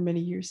that for many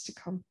years to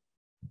come.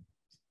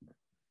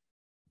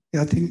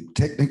 Yeah, I think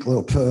technically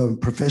or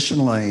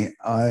professionally,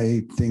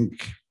 I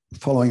think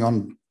following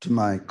on to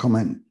my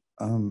comment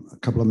a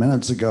couple of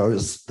minutes ago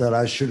is that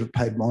I should have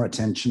paid more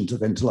attention to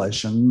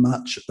ventilation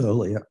much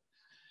earlier.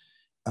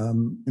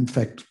 In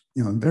fact,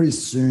 you know, very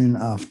soon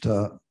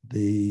after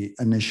the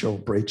initial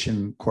breach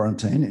in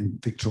quarantine in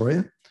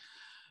Victoria,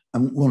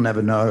 and we'll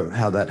never know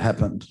how that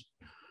happened.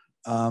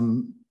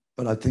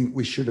 But I think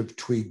we should have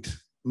twigged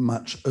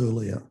much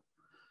earlier.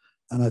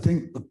 And I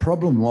think the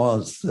problem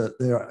was that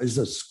there is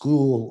a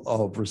school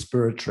of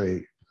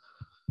respiratory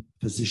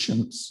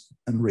physicians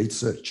and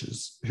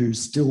researchers who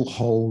still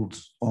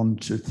hold on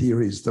to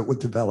theories that were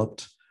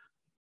developed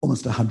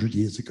almost 100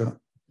 years ago.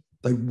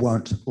 They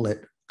won't let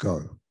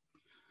go.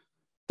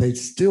 They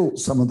still,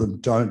 some of them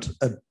don't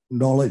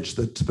acknowledge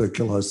that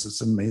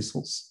tuberculosis and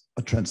measles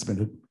are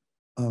transmitted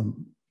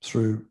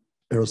through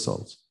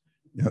aerosols.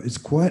 You know, it's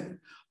quite,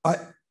 I'm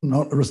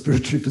not a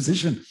respiratory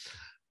physician,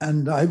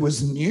 and I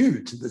was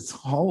new to this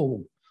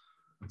whole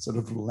sort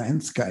of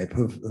landscape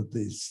of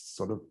these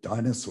sort of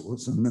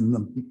dinosaurs, and then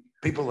the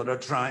people that are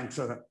trying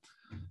to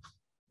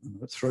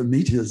throw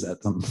meteors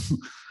at them.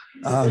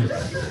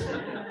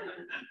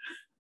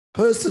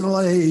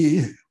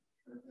 Personally,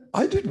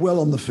 I did well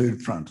on the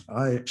food front.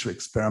 I actually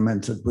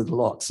experimented with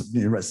lots of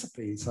new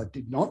recipes. I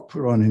did not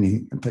put on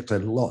any, in fact, I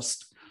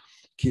lost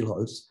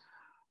kilos.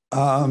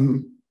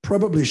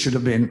 Probably should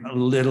have been a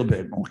little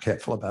bit more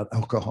careful about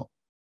alcohol.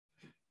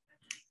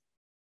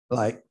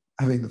 Like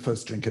having the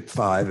first drink at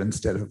 5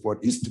 instead of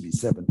what used to be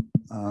 7,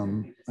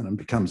 and it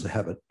becomes a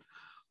habit.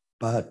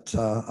 But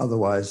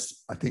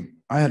otherwise, I think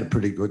I had a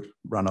pretty good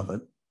run of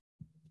it.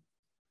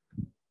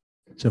 Do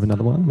you have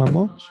another one? One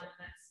more?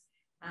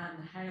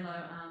 Halo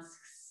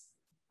asks,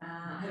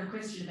 I have a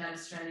question about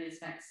Australia's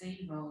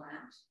vaccine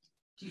rollout.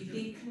 Do you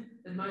think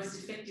the most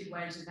effective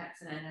way to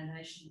vaccinate our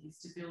nation is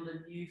to build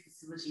a new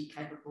facility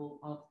capable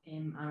of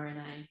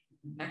mRNA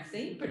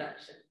vaccine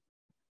production?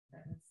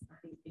 That was, I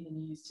think, in the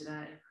news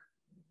today.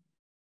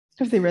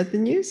 Have they read the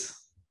news?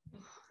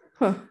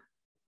 Huh.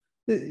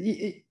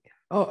 The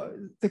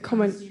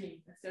comment. I'm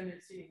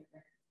assuming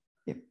that.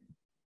 Yep.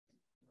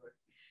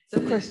 So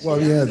the question.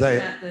 Well, yeah, they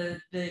about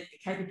the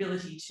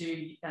capability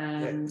to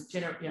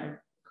generate,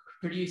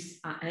 produce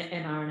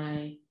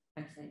mRNA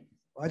vaccine.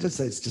 I just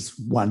say it's just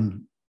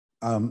one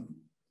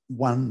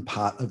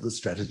part of the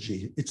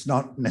strategy. It's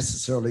not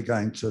necessarily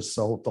going to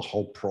solve the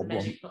whole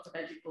problem. Not the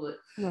magic bullet.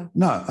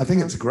 No, I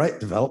think it's a great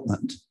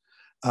development.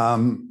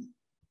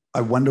 I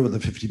wonder whether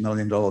 $50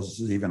 million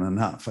is even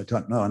enough. I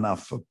don't know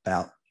enough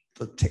about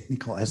the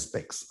technical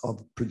aspects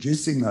of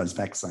producing those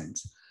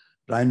vaccines,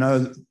 but I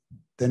know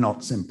they're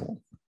not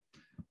simple.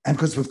 And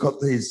because we've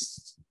got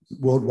these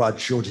worldwide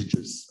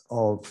shortages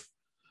of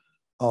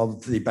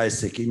the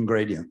basic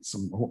ingredients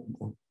and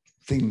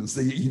things,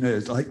 you know,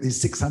 like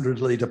these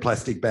 600-litre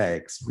plastic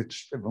bags,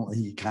 which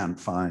you can't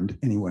find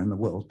anywhere in the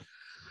world.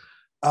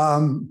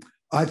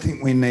 I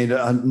think we need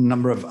a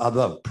number of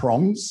other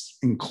prongs,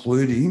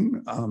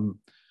 including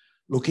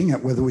looking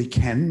at whether we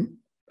can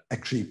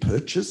actually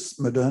purchase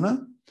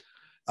Moderna.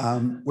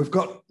 We've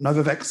got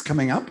Novavax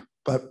coming up,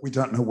 but we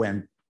don't know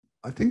when.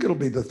 I think it'll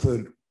be the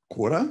third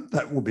quarter.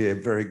 That will be a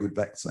very good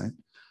vaccine.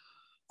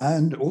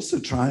 And also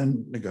try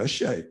and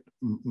negotiate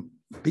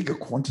bigger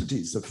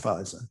quantities of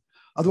Pfizer.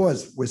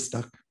 Otherwise, we're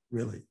stuck,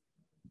 really.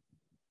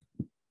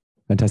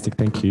 Fantastic.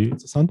 Thank you,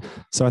 Son.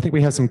 So I think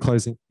we have some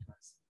closing.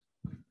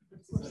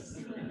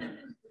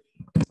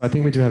 I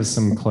think we do have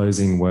some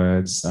closing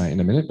words in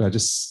a minute, but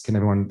can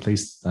everyone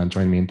please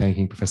join me in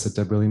thanking Professor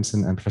Deborah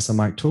Williamson and Professor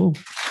Mike Toole.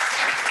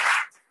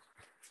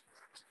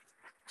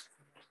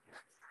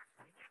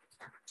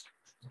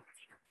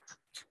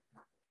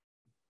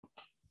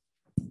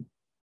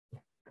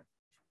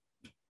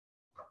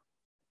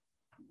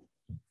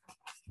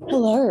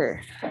 Hello.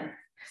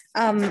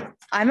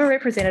 I'm a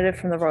representative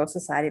from the Royal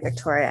Society of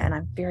Victoria, and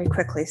I'm very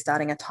quickly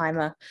starting a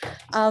timer.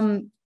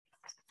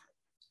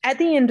 At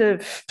the end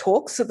of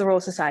talks that the Royal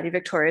Society of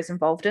Victoria is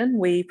involved in,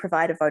 we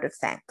provide a vote of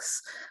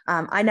thanks.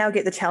 I now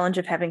get the challenge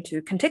of having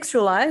to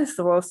contextualise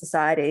the Royal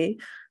Society,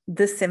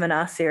 this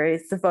seminar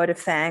series, the vote of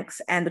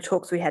thanks, and the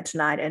talks we had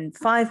tonight in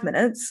 5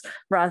 minutes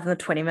rather than the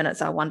 20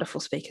 minutes our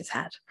wonderful speakers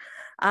had.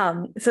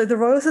 So the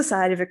Royal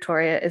Society of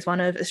Victoria is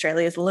one of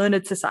Australia's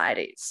learned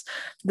societies.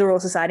 The Royal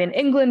Society in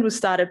England was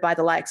started by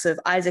the likes of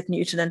Isaac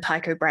Newton and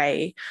Tycho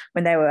Brahe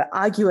when they were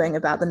arguing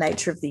about the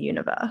nature of the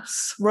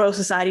universe. Royal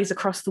societies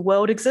across the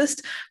world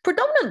exist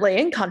predominantly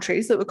in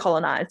countries that were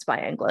colonised by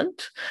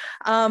England.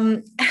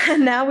 And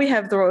now we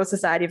have the Royal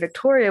Society of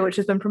Victoria, which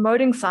has been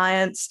promoting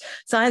science,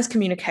 science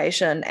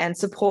communication, and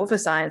support for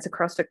science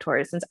across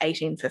Victoria since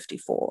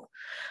 1854.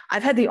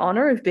 I've had the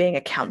honour of being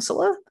a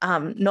counsellor,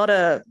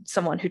 not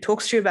someone who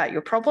talks to you about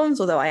your problems,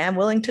 although I am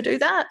willing to do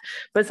that,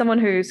 but someone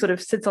who sort of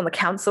sits on the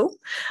council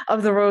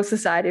of the Royal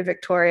Society of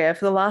Victoria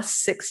for the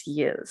last 6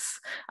 years.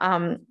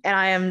 And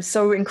I am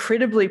so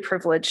incredibly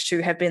privileged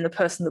to have been the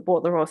person that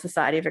brought the Royal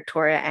Society of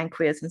Victoria and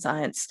Queers in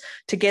Science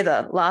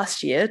together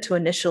last year to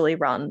initially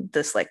run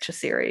this lecture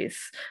series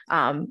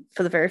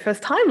for the very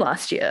first time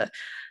last year.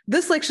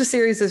 This lecture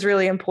series is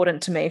really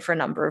important to me for a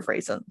number of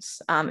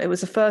reasons. It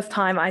was the first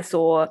time I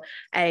saw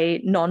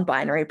a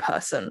non-binary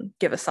person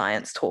give a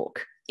science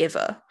talk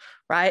ever,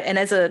 right? And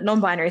as a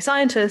non-binary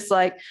scientist,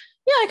 like,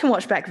 yeah, I can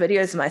watch back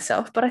videos of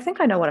myself, but I think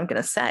I know what I'm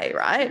going to say,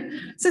 right?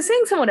 So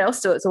seeing someone else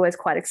do it is always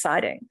quite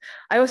exciting.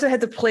 I also had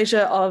the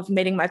pleasure of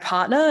meeting my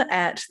partner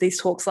at these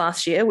talks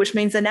last year, which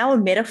means they're now a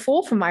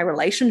metaphor for my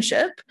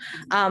relationship.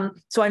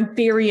 So I'm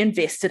very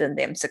invested in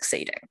them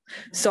succeeding.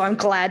 So I'm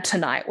glad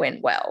tonight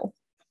went well.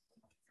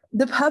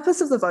 The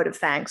purpose of the vote of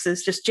thanks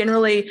is just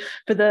generally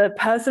for the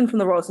person from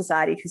the Royal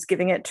Society who's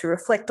giving it to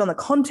reflect on the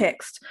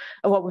context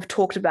of what we've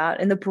talked about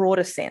in the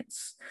broader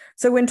sense.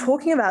 So when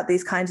talking about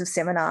these kinds of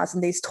seminars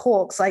and these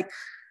talks, like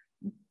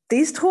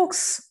these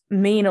talks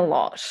mean a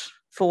lot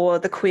for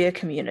the queer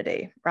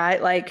community,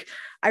 right? Like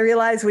I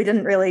realize we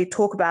didn't really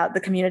talk about the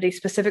community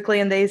specifically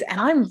in these,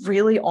 and I'm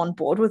really on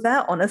board with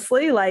that,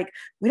 honestly. Like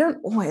we don't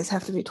always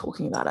have to be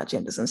talking about our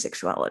genders and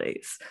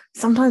sexualities.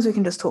 Sometimes we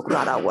can just talk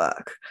about our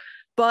work.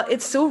 But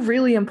it's still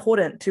really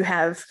important to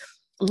have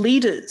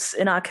leaders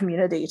in our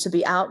community to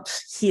be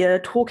out here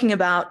talking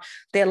about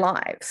their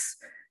lives.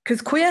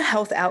 Because queer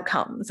health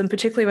outcomes, and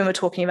particularly when we're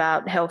talking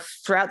about health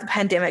throughout the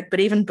pandemic,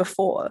 but even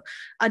before,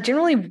 are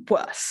generally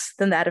worse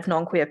than that of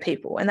non-queer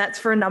people. And that's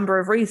for a number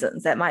of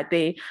reasons. That might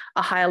be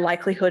a higher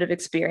likelihood of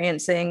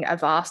experiencing a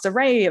vast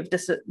array of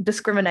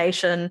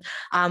discrimination,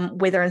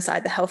 whether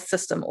inside the health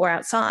system or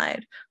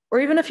outside. Or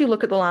even if you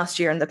look at the last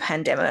year in the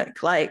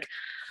pandemic, like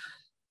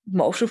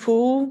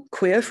multiple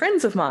queer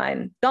friends of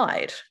mine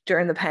died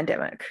during the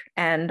pandemic.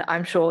 And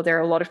I'm sure there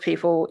are a lot of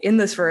people in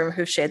this room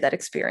who've shared that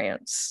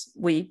experience.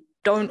 We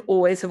don't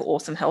always have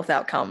awesome health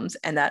outcomes,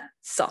 and that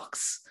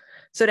sucks.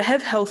 So to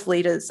have health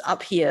leaders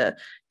up here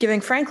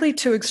giving, frankly,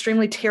 two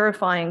extremely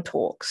terrifying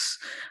talks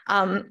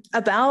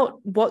about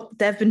what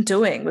they've been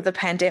doing with the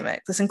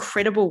pandemic, this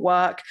incredible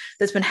work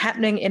that's been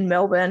happening in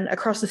Melbourne,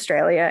 across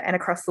Australia, and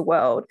across the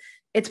world,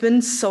 it's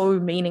been so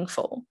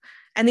meaningful.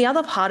 And the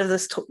other part of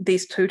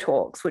these two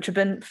talks, which have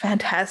been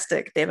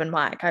fantastic, Deb and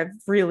Mike, I've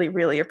really,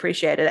 really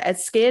appreciated it.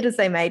 As scared as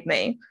they made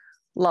me,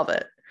 love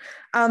it.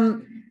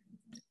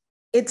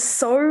 It's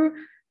so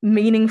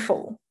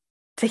meaningful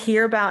to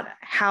hear about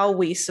how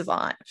we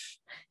survive,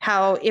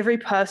 how every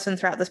person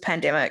throughout this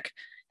pandemic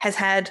has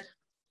had,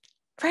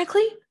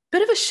 frankly, a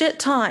bit of a shit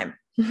time,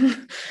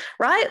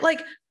 right?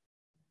 Like,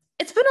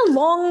 it's been a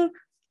long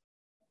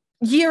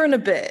year and a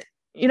bit.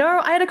 You know,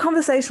 I had a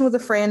conversation with a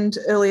friend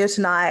earlier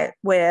tonight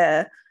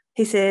where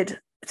he said,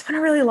 it's been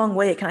a really long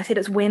week. And I said,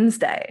 it's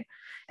Wednesday.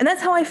 And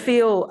that's how I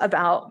feel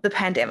about the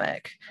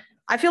pandemic.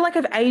 I feel like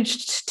I've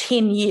aged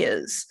 10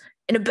 years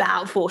in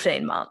about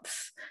 14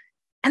 months.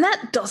 And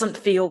that doesn't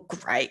feel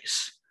great.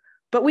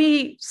 But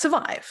we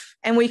survive,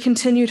 and we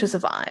continue to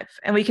survive,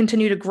 and we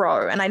continue to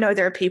grow. And I know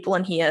there are people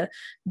in here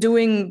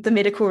doing the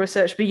medical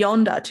research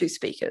beyond our two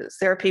speakers.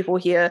 There are people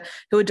here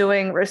who are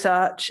doing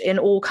research in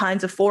all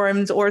kinds of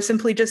forums, or are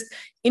simply just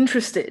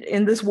interested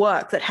in this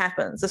work that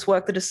happens, this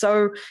work that is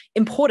so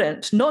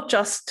important, not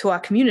just to our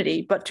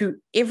community, but to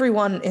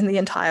everyone in the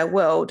entire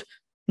world.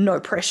 No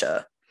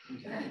pressure.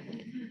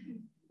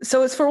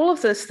 So it's for all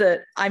of this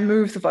that I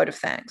move the vote of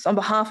thanks on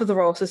behalf of the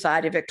Royal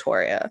Society of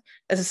Victoria,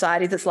 a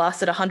society that's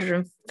lasted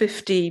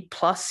 150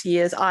 plus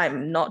years.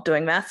 I'm not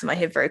doing maths in my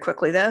head very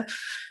quickly there.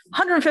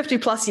 150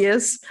 plus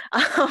years,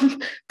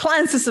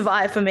 plans to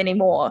survive for many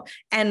more.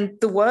 And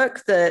the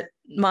work that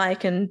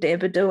Mike and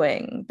Deb are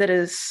doing that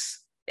is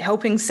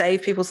helping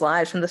save people's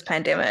lives from this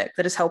pandemic,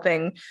 that is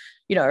helping,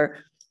 you know,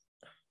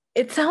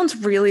 it sounds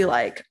really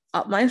like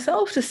up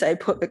myself to say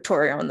put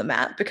Victoria on the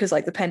map, because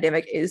like the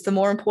pandemic is the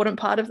more important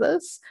part of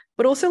this,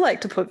 but also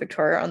like to put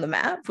Victoria on the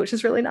map, which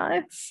is really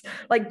nice.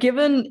 Like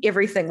given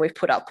everything we've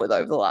put up with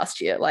over the last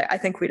year, like I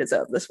think we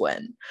deserve this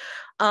win.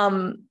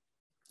 And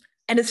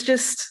it's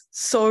just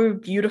so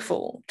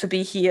beautiful to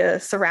be here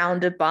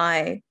surrounded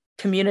by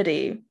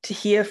community, to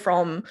hear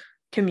from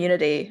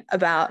community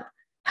about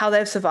how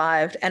they've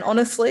survived. And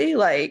honestly,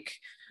 like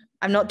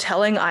I'm not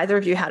telling either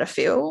of you how to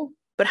feel,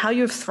 but how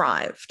you've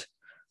thrived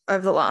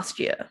over the last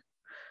year.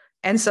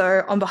 And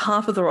so on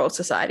behalf of the Royal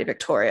Society of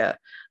Victoria,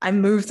 I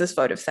move this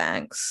vote of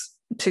thanks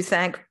to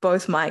thank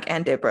both Mike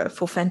and Deborah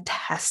for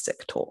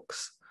fantastic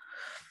talks.